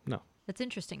light? No. That's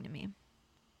interesting to me.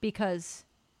 Because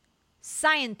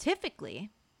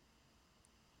scientifically,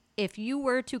 if you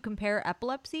were to compare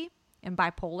epilepsy and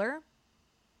bipolar,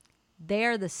 they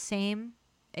are the same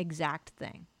exact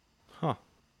thing. Huh.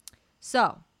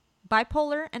 So,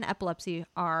 bipolar and epilepsy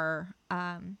are,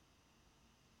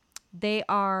 they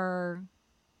are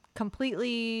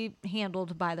completely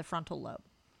handled by the frontal lobe,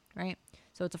 right?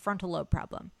 So it's a frontal lobe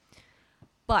problem.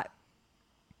 But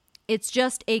it's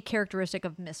just a characteristic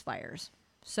of misfires.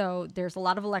 So there's a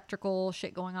lot of electrical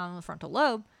shit going on in the frontal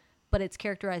lobe, but it's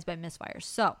characterized by misfires.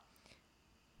 So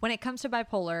when it comes to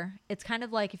bipolar, it's kind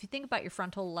of like if you think about your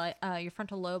frontal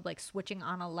lobe like switching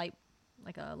on a light,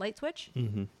 like a light switch,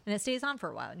 and it stays on for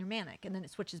a while, and you're manic, and then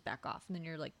it switches back off, and then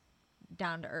you're like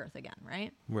down to earth again,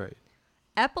 right? Right.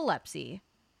 Epilepsy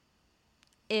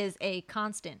is a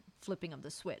constant flipping of the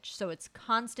switch. So it's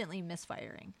constantly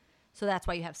misfiring. So that's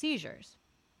why you have seizures.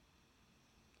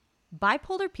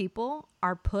 Bipolar people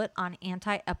are put on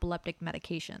anti-epileptic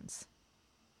medications.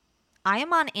 I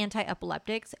am on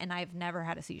anti-epileptics and I've never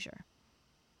had a seizure.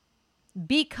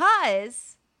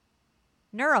 Because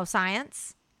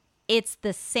neuroscience, it's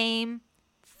the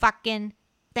fucking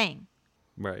thing.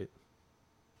 Right.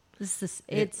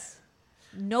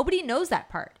 Nobody knows that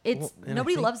part.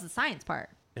 Nobody loves the science part.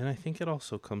 And I think it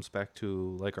also comes back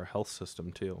to like our health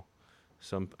system too.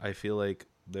 I feel like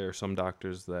there are some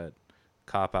doctors that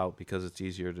cop out because it's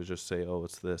easier to just say, oh,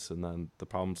 it's this, and then the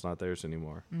problem's not theirs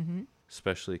anymore. Mm-hmm.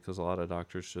 Especially because a lot of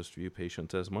doctors just view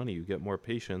patients as money. You get more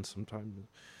patients. Sometimes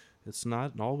it's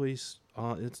not always,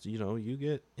 you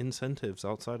get incentives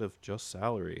outside of just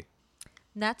salary.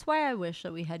 That's why I wish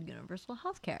that we had universal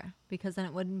health care, because then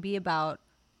it wouldn't be about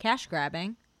cash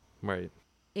grabbing. Right.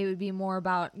 It would be more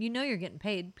about, you're getting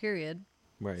paid, period.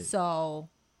 Right. So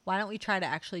why don't we try to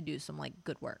actually do some like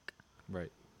good work?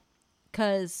 Right.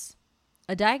 Because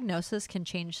a diagnosis can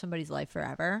change somebody's life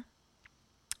forever.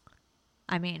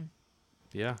 I mean,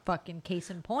 Yeah. fucking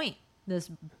case in point. This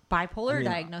bipolar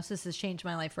diagnosis has changed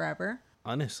my life forever.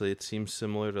 Honestly, it seems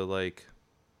similar to like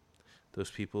those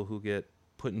people who get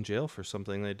put in jail for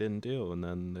something they didn't do, and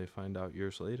then they find out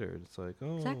years later. It's like,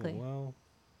 oh, Exactly. well,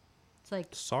 it's like,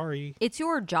 sorry. It's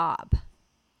your job.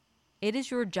 It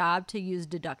is your job to use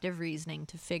deductive reasoning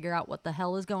to figure out what the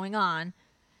hell is going on.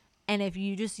 And if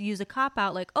you just use a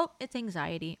cop-out like, oh, it's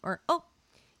anxiety, or, oh,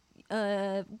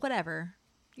 whatever,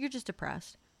 you're just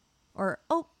depressed, or,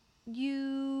 oh,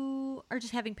 you are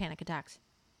just having panic attacks.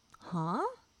 Huh?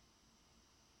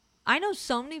 I know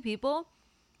so many people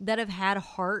that have had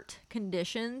heart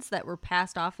conditions that were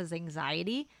passed off as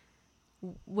anxiety.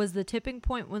 Was the tipping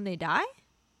point when they die?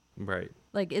 Right.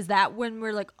 Like, is that when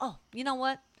we're like, oh, you know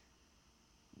what?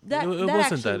 It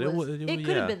wasn't that. It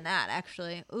could have been that,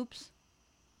 actually. Oops.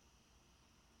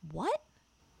 What?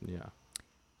 Yeah.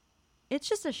 It's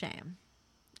just a shame.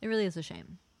 It really is a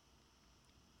shame.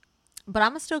 But I'm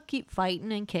going to still keep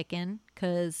fighting and kicking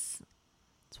because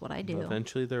it's what I do.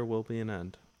 Eventually there will be an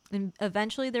end. And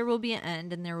eventually there will be an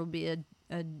end, and there will be a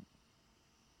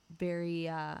very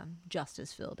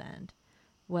justice-filled end.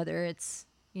 Whether it's,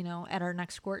 at our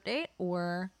next court date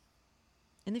or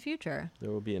in the future. There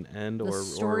will be an end the or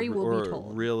story will be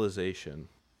told. Realization.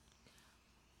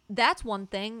 That's one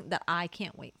thing that I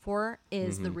can't wait for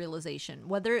is the realization.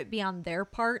 Whether it be on their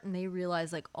part and they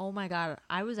realize like, oh my God,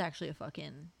 I was actually a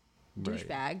fucking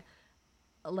douchebag.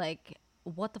 Like,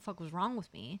 what the fuck was wrong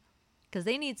with me? Because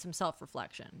they need some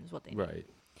self-reflection is what they need.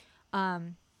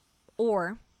 Right.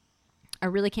 Or I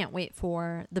really can't wait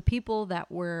for the people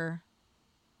that were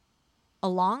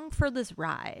along for this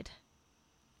ride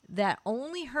that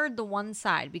only heard the one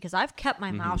side, because I've kept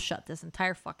my mouth shut this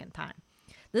entire fucking time.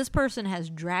 This person has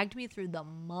dragged me through the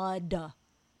mud.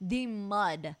 The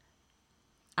mud.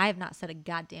 I have not said a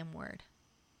goddamn word.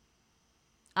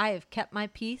 I have kept my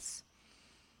peace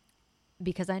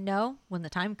because I know when the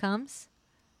time comes,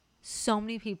 so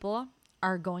many people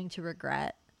are going to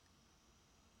regret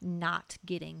not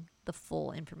getting the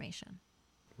full information.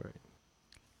 Right.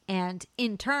 And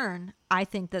in turn, I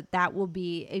think that that will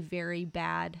be a very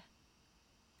bad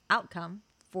outcome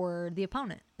for the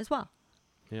opponent as well.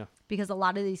 Yeah. Because a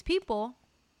lot of these people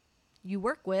you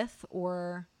work with,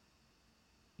 or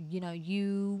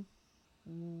you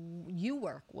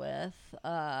work with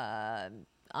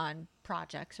on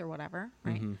projects or whatever,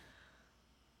 right?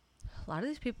 A lot of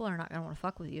these people are not going to want to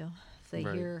fuck with you if they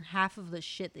hear half of the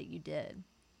shit that you did.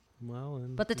 Well,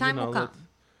 but the time will come.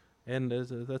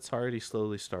 That's already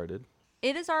slowly started.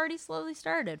 It has already slowly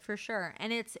started, for sure.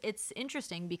 And it's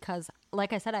interesting because,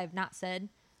 like I said, I have not said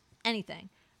anything.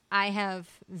 I have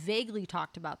vaguely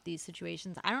talked about these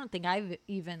situations. I don't think I've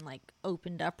even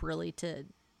opened up really to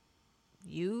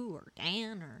you or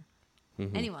Dan or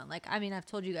anyone. I've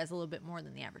told you guys a little bit more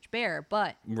than the average bear,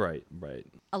 but right.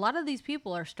 A lot of these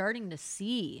people are starting to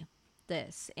see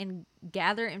this and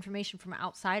gather information from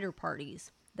outsider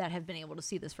parties that have been able to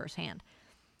see this firsthand.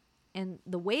 And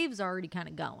the wave's already kind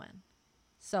of going.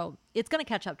 So it's going to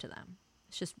catch up to them.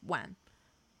 It's just when.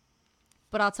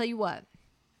 But I'll tell you what.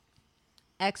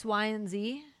 X, Y, and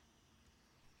Z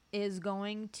is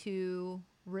going to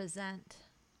resent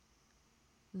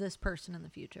this person in the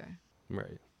future.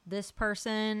 Right. This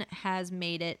person has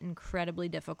made it incredibly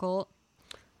difficult.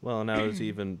 Well, now it's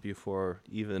even before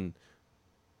even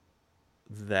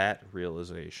that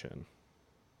realization,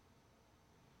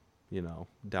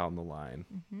 down the line.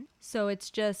 Mm-hmm. So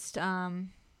it's just,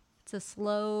 it's a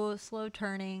slow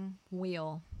turning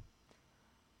wheel.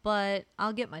 But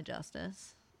I'll get my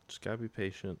justice. Just gotta be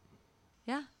patient.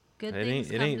 Yeah, good it things ain't,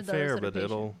 come it ain't to those fair, that are but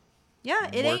patient. it'll. Yeah,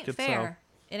 it work ain't itself. fair.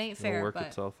 It ain't fair. It'll work but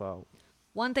itself out.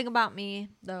 One thing about me,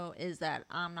 though, is that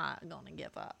I'm not going to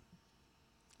give up.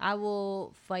 I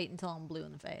will fight until I'm blue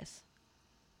in the face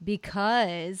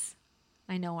because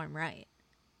I know I'm right.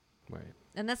 Right.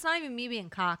 And that's not even me being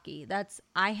cocky.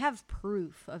 I have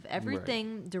proof of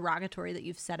everything derogatory that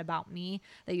you've said about me,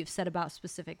 that you've said about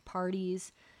specific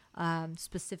parties,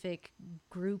 specific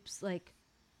groups. I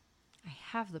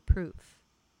have the proof.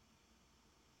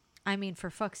 I mean, for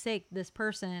fuck's sake, this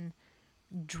person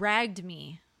dragged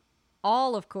me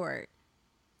all of court.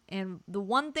 And the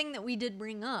one thing that we did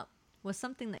bring up was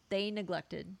something that they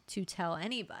neglected to tell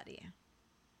anybody,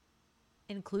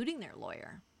 including their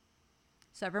lawyer.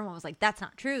 So everyone was like, that's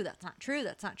not true. That's not true.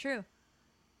 That's not true.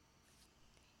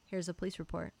 Here's a police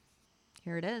report.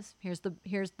 Here it is. Here's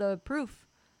the proof.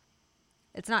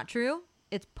 It's not true.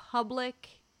 It's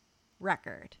public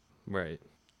record. Right.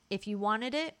 If you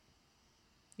wanted it,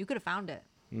 you could have found it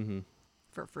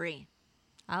for free.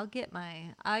 I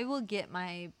will get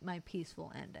my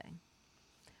peaceful ending.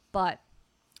 But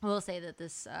I will say that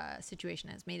this situation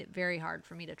has made it very hard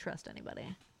for me to trust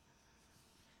anybody.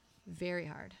 Very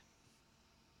hard.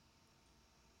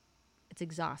 It's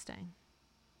exhausting.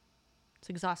 It's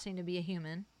exhausting to be a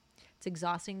human. It's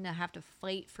exhausting to have to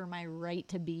fight for my right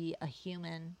to be a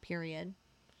human, period.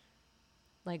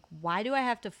 Like, why do I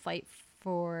have to fight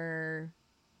for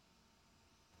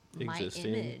my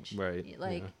image? Right.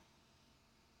 Like,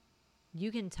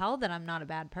 you can tell that I'm not a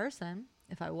bad person.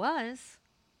 If I was,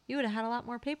 you would have had a lot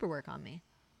more paperwork on me.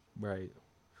 Right.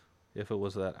 If it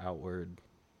was that outward,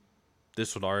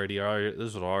 this would already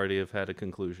have had a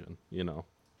conclusion, you know.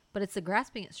 But it's the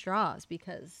grasping at straws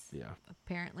because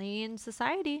apparently in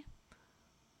society,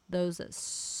 those that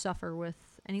suffer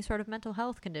with any sort of mental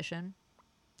health condition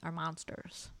are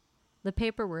monsters. The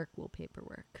paperwork will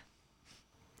paperwork.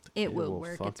 It will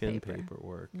work its paper.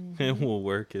 Paperwork. Mm-hmm. It will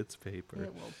work its paper.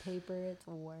 It will paper its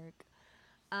work.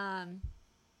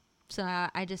 So I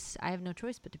have no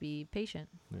choice but to be patient,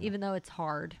 even though it's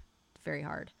hard. It's very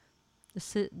hard.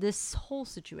 This whole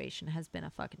situation has been a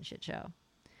fucking shit show.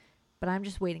 But I'm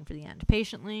just waiting for the end.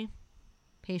 Patiently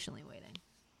waiting.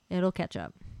 It'll catch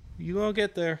up. You gonna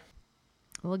get there.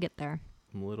 We'll get there.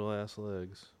 Little ass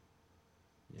legs.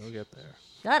 You'll get there.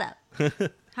 Shut up.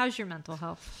 How's your mental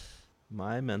health?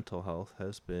 My mental health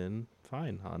has been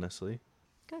fine, honestly.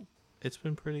 Good. It's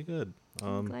been pretty good.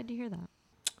 I'm glad to hear that.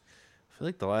 I feel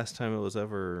like the last time it was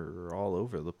ever all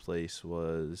over the place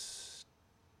was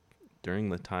during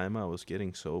the time I was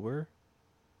getting sober.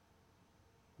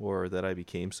 Or that I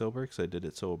became sober because I did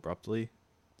it so abruptly.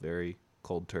 Very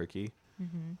cold turkey.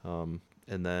 Mm-hmm.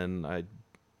 And then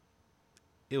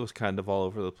it was kind of all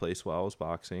over the place while I was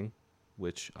boxing,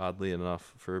 which oddly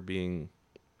enough, for being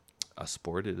a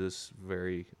sport, it is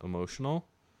very emotional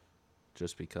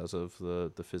just because of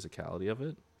the physicality of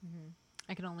it. Mm-hmm.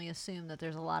 I can only assume that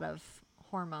there's a lot of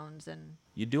hormones and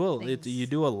you do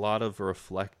a lot of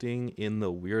reflecting in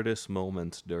the weirdest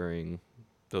moments during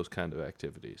those kind of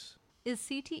activities. Is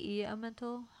CTE a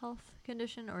mental health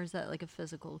condition or is that like a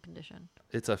physical condition?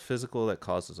 It's a physical that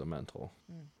causes a mental.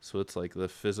 So it's like the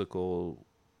physical,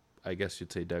 I guess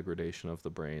you'd say, degradation of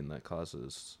the brain that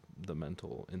causes the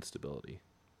mental instability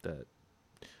that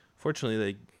fortunately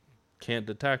they can't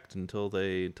detect until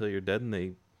you're dead and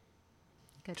they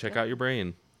check out your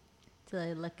brain. Till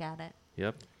they look at it.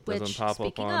 Yep. Doesn't pop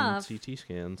up on CT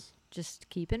scans. Just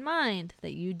keep in mind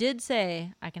that you did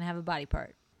say I can have a body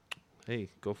part. Hey,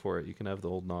 go for it. You can have the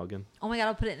old noggin. Oh my God,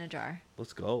 I'll put it in a jar.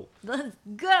 Let's go. Let's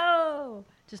go.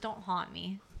 Just don't haunt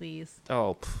me, please.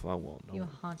 Oh, I won't. No. You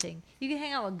haunting. You can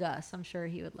hang out with Gus. I'm sure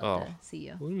he would love to see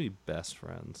you. We're going to be best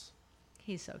friends.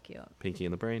 He's so cute. Pinky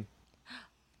in the brain.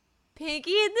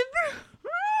 Pinky in the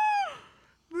brain.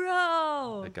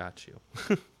 Bro. I got you.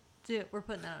 Dude, we're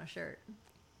putting that on a shirt.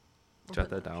 Jot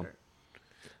that down.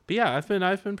 But yeah, I've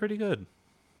been pretty good.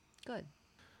 Good.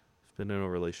 I've been in a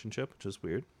relationship, which is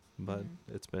weird. But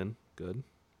it's been good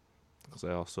because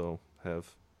I also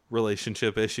have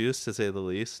relationship issues, to say the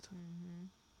least. Mm-hmm.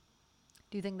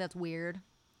 Do you think that's weird?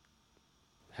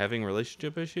 Having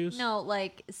relationship issues? No,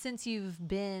 like since you've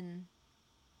been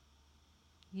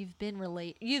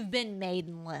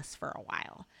maidenless for a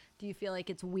while. Do you feel like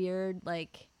it's weird,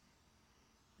 like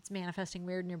it's manifesting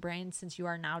weird in your brain since you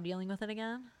are now dealing with it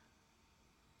again?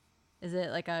 Is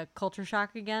it like a culture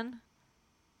shock again?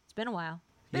 It's been a while.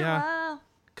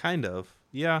 Kind of.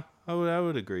 Yeah, I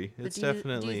would agree. But do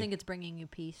you think it's bringing you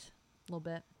peace a little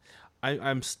bit?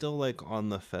 I'm still like on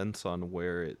the fence on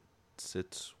where it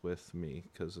sits with me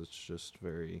because it's just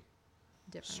very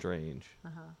strange. I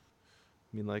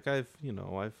mean, like I've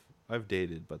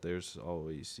dated, but there's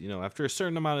always, after a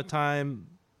certain amount of time,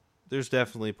 there's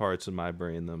definitely parts in my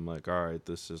brain that I'm like, all right,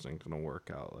 this isn't gonna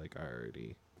work out. Like I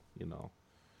already,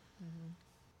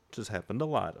 just happened a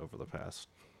lot over the past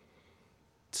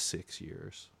 6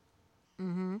 years.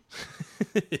 Mm-hmm.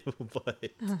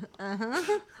 But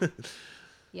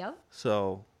Yep.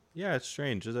 So yeah, it's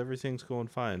strange. Everything's going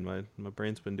fine. My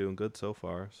brain's been doing good so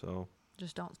far. So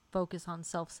just don't focus on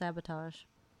self-sabotage.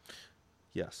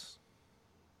 Yes.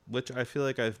 Which I feel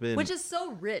like I've been. Which is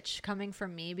so rich coming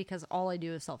from me because all I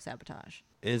do is self-sabotage.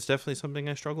 It's definitely something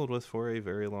I struggled with for a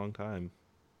very long time.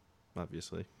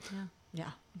 Obviously.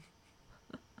 Yeah.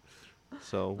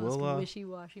 So most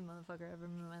wishy-washy motherfucker ever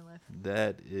in my life.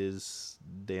 That is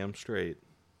damn straight.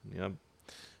 Yep.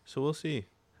 So we'll see.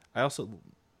 I also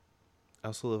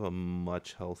live a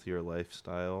much healthier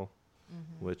lifestyle,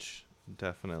 which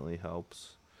definitely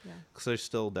helps. Yeah. Because I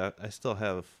still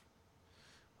have.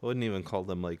 I wouldn't even call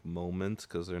them like moments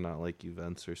because they're not like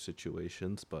events or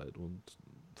situations, but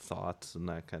thoughts and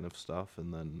that kind of stuff.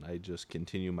 And then I just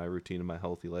continue my routine and my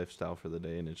healthy lifestyle for the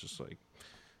day, and it's just like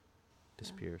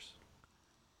disappears.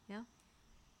 Yeah.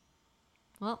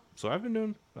 Well. So I've been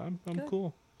doing. I'm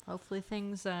cool. Hopefully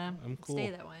things I'm cool. stay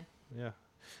that way. Yeah.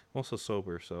 I'm also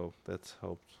sober, so that's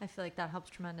helped. I feel like that helps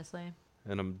tremendously.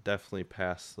 And I'm definitely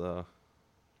past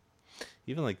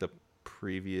even like the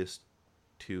previous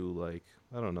two, like,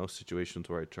 I don't know, situations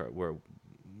where it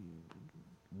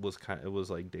was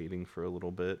like dating for a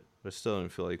little bit. But I still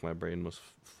didn't feel like my brain was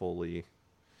fully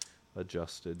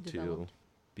adjusted to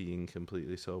being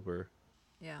completely sober.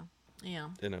 Yeah. Yeah.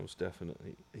 And I was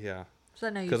definitely, yeah. So I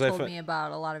know you told me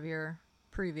about a lot of your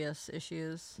previous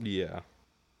issues. Yeah.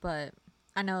 But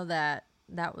I know that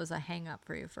was a hang up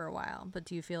for you for a while. But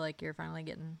do you feel like you're finally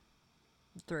getting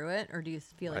through it? Or do you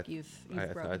feel like you've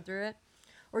broken through it?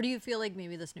 Or do you feel like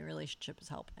maybe this new relationship is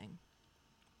helping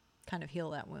kind of heal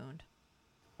that wound?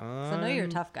 So I know you're a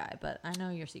tough guy, but I know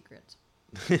your secrets.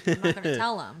 I'm not going to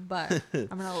tell them, but I'm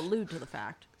going to allude to the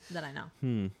fact that I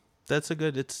know. That's a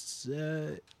good.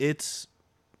 It's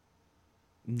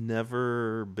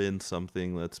never been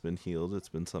something that's been healed. It's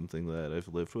been something that I've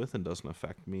lived with and doesn't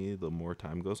affect me the more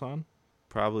time goes on.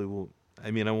 Probably won't.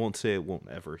 I mean, I won't say it won't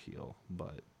ever heal,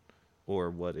 or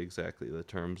what exactly the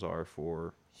terms are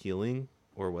for healing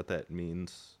or what that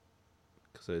means,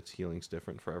 because it's healing's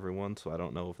different for everyone. So I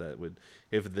don't know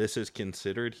if this is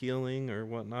considered healing or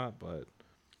whatnot, but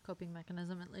coping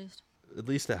mechanism at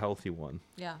least a healthy one.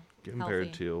 Yeah, compared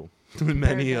healthy. To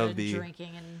many of the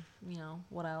drinking and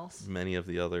what else, many of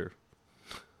the other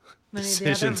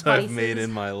decisions I've made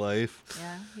in my life.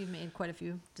 Yeah, you've made quite a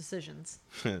few decisions.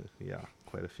 Yeah,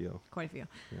 quite a few.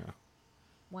 Yeah.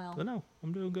 Well, but no,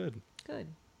 I'm doing good. Good.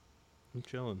 I'm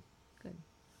chilling. Good.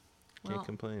 Can't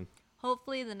complain.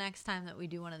 Hopefully the next time that we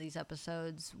do one of these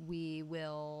episodes,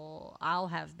 I'll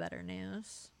have better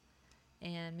news.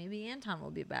 And maybe Anton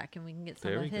will be back and we can get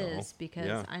some of his,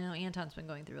 because I know Anton's been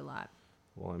going through a lot.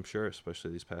 Well, I'm sure,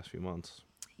 especially these past few months.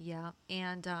 Yeah.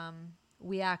 And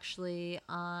we actually,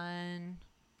 on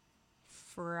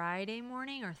Friday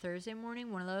morning or Thursday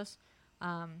morning, one of those,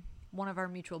 one of our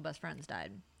mutual best friends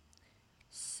died.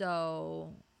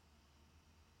 So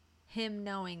him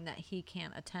knowing that he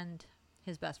can't attend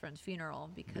his best friend's funeral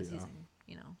because he's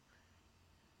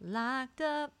locked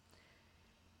up,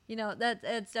 that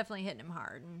it's definitely hitting him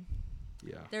hard. And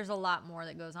there's a lot more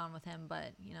that goes on with him,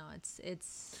 but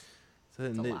it's a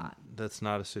lot. That's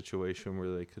not a situation where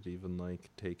they could even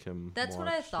take him. That's what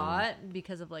I thought,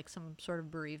 because of some sort of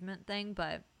bereavement thing,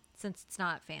 but since it's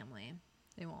not family,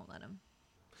 they won't let him.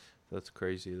 That's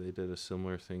crazy. They did a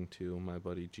similar thing to my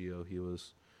buddy Gio. He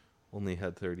only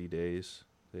had 30 days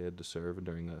they had to serve, and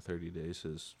during that 30 days,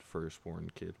 his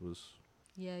firstborn kid was.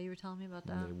 Yeah, you were telling me about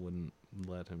that. They wouldn't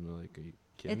let him. Are you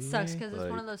kidding me? It sucks because it's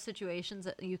one of those situations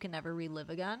that you can never relive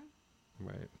again.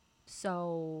 Right.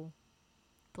 So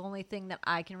the only thing that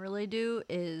I can really do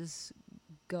is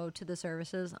go to the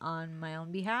services on my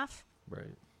own behalf.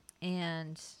 Right.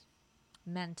 And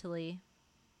mentally,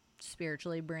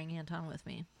 spiritually bring Anton with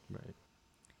me. Right.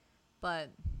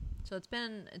 But so it's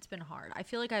been hard. I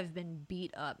feel like I've been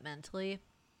beat up mentally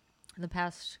in the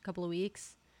past couple of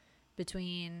weeks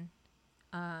between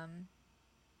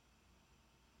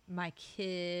my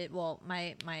kid. Well,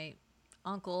 my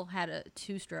uncle had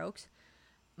 2 strokes.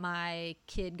 My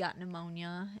kid got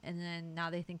pneumonia, and then now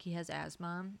they think he has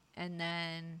asthma, and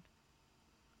then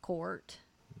court.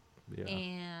 Yeah.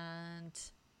 And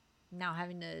now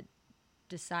having to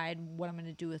decide what I'm going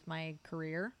to do with my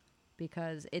career,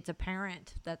 because it's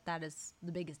apparent that is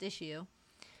the biggest issue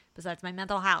besides my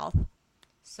mental health.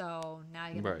 So now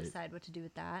I got to decide what to do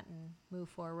with that and move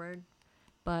forward.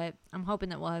 But I'm hoping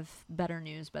that we'll have better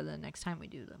news by the next time we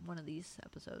do one of these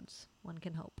episodes. One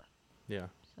can hope. Yeah.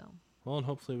 So. Well, and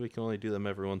hopefully we can only do them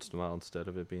every once in a while instead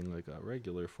of it being like a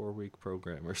regular 4-week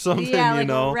program or something, yeah,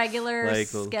 a regular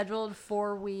scheduled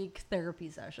 4-week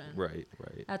therapy session. Right.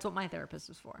 That's what my therapist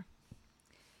is for.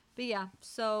 But yeah,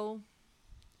 so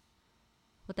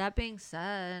with that being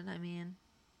said, I mean,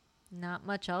 not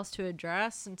much else to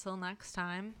address until next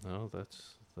time. No,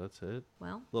 that's it.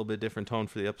 Well, a little bit different tone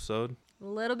for the episode. A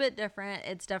little bit different.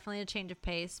 It's definitely a change of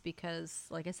pace because,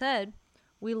 like I said,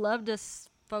 we love to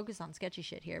focus on sketchy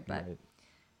shit here, but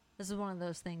this is one of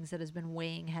those things that has been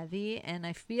weighing heavy, and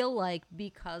I feel like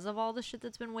because of all the shit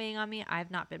that's been weighing on me,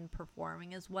 I've not been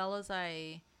performing as well as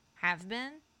I have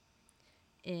been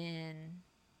in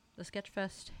the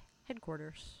Sketchfest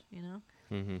headquarters,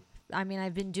 Mm-hmm. I mean,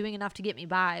 I've been doing enough to get me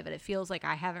by, but it feels like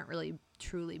I haven't really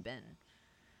truly been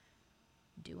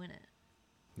doing it.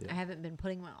 Yeah. I haven't been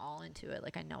putting my all into it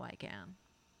like I know I can.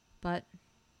 But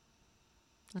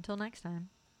until next time.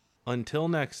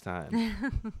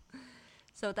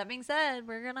 So with that being said,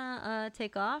 we're going to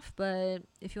take off. But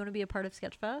if you want to be a part of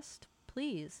Sketchfest,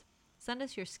 please send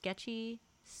us your sketchy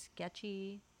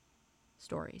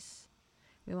stories.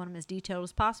 We want them as detailed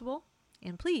as possible.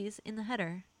 And please, in the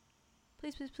header,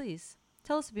 please,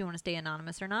 tell us if you want to stay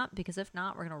anonymous or not, because if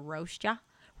not, we're going to roast you.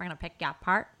 We're going to pick you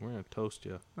apart. We're going to toast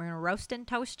you. We're going to roast and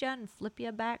toast you and flip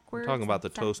you backwards. We're talking about the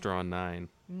toaster on 9.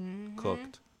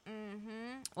 Cooked.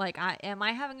 Like, am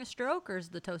I having a stroke or is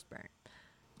the toast burnt?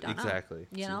 Don't exactly.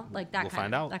 know. You know, like that we'll kind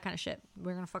find of out. That kind of shit.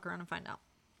 We're going to fuck around and find out.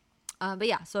 But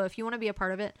yeah, so if you want to be a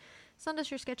part of it, send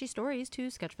us your sketchy stories to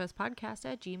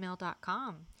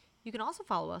sketchfestpodcast@gmail.com. You can also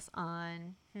follow us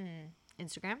on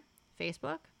Instagram,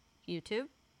 Facebook, YouTube,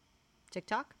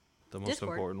 TikTok, the most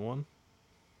Discord, important one,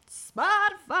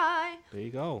 Spotify. There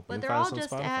you go. But they're all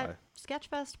just at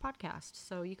Sketchfest Podcast,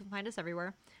 so you can find us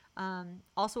everywhere.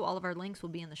 Also, all of our links will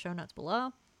be in the show notes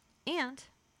below. And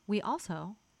we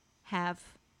also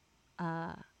have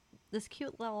this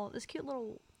cute little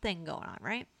thing going on,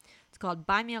 right? It's called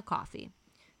Buy Me a Coffee.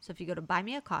 So if you go to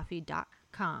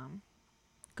buymeacoffee.com,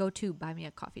 go to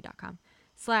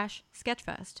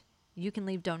buymeacoffee.com/sketchfest. You can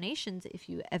leave donations if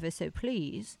you ever so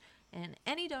please. And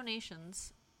any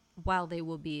donations, while they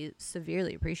will be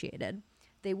severely appreciated,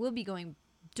 they will be going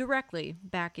directly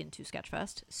back into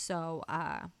Sketchfest. So,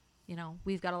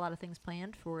 we've got a lot of things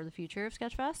planned for the future of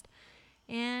Sketchfest.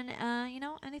 And,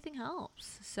 anything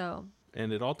helps.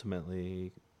 And it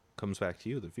ultimately comes back to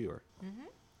you, the viewer. Mm-hmm.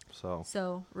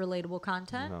 So relatable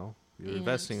content. You're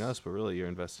investing in us, but really you're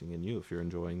investing in you if you're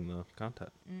enjoying the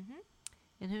content. Mm-hmm.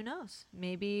 And who knows?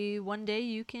 Maybe one day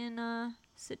you can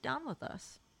sit down with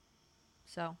us.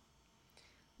 So,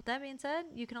 with that being said,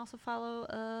 you can also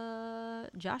follow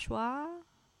Joshua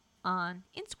on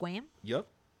Instagram. Yep.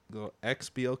 Go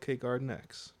XBLK Garden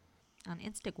X. On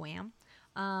Instagram.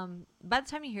 By the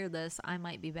time you hear this, I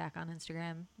might be back on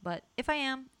Instagram. But if I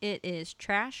am, it is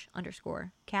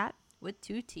trash_cat with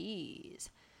 2 T's.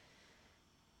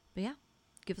 But yeah,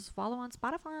 give us a follow on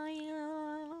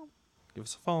Spotify. Give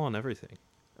us a follow on everything.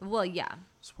 Well, yeah.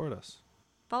 Support us.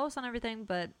 Follow us on everything,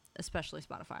 but especially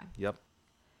Spotify. Yep.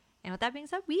 And with that being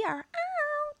said, we are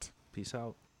out. Peace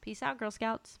out. Peace out, Girl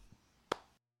Scouts.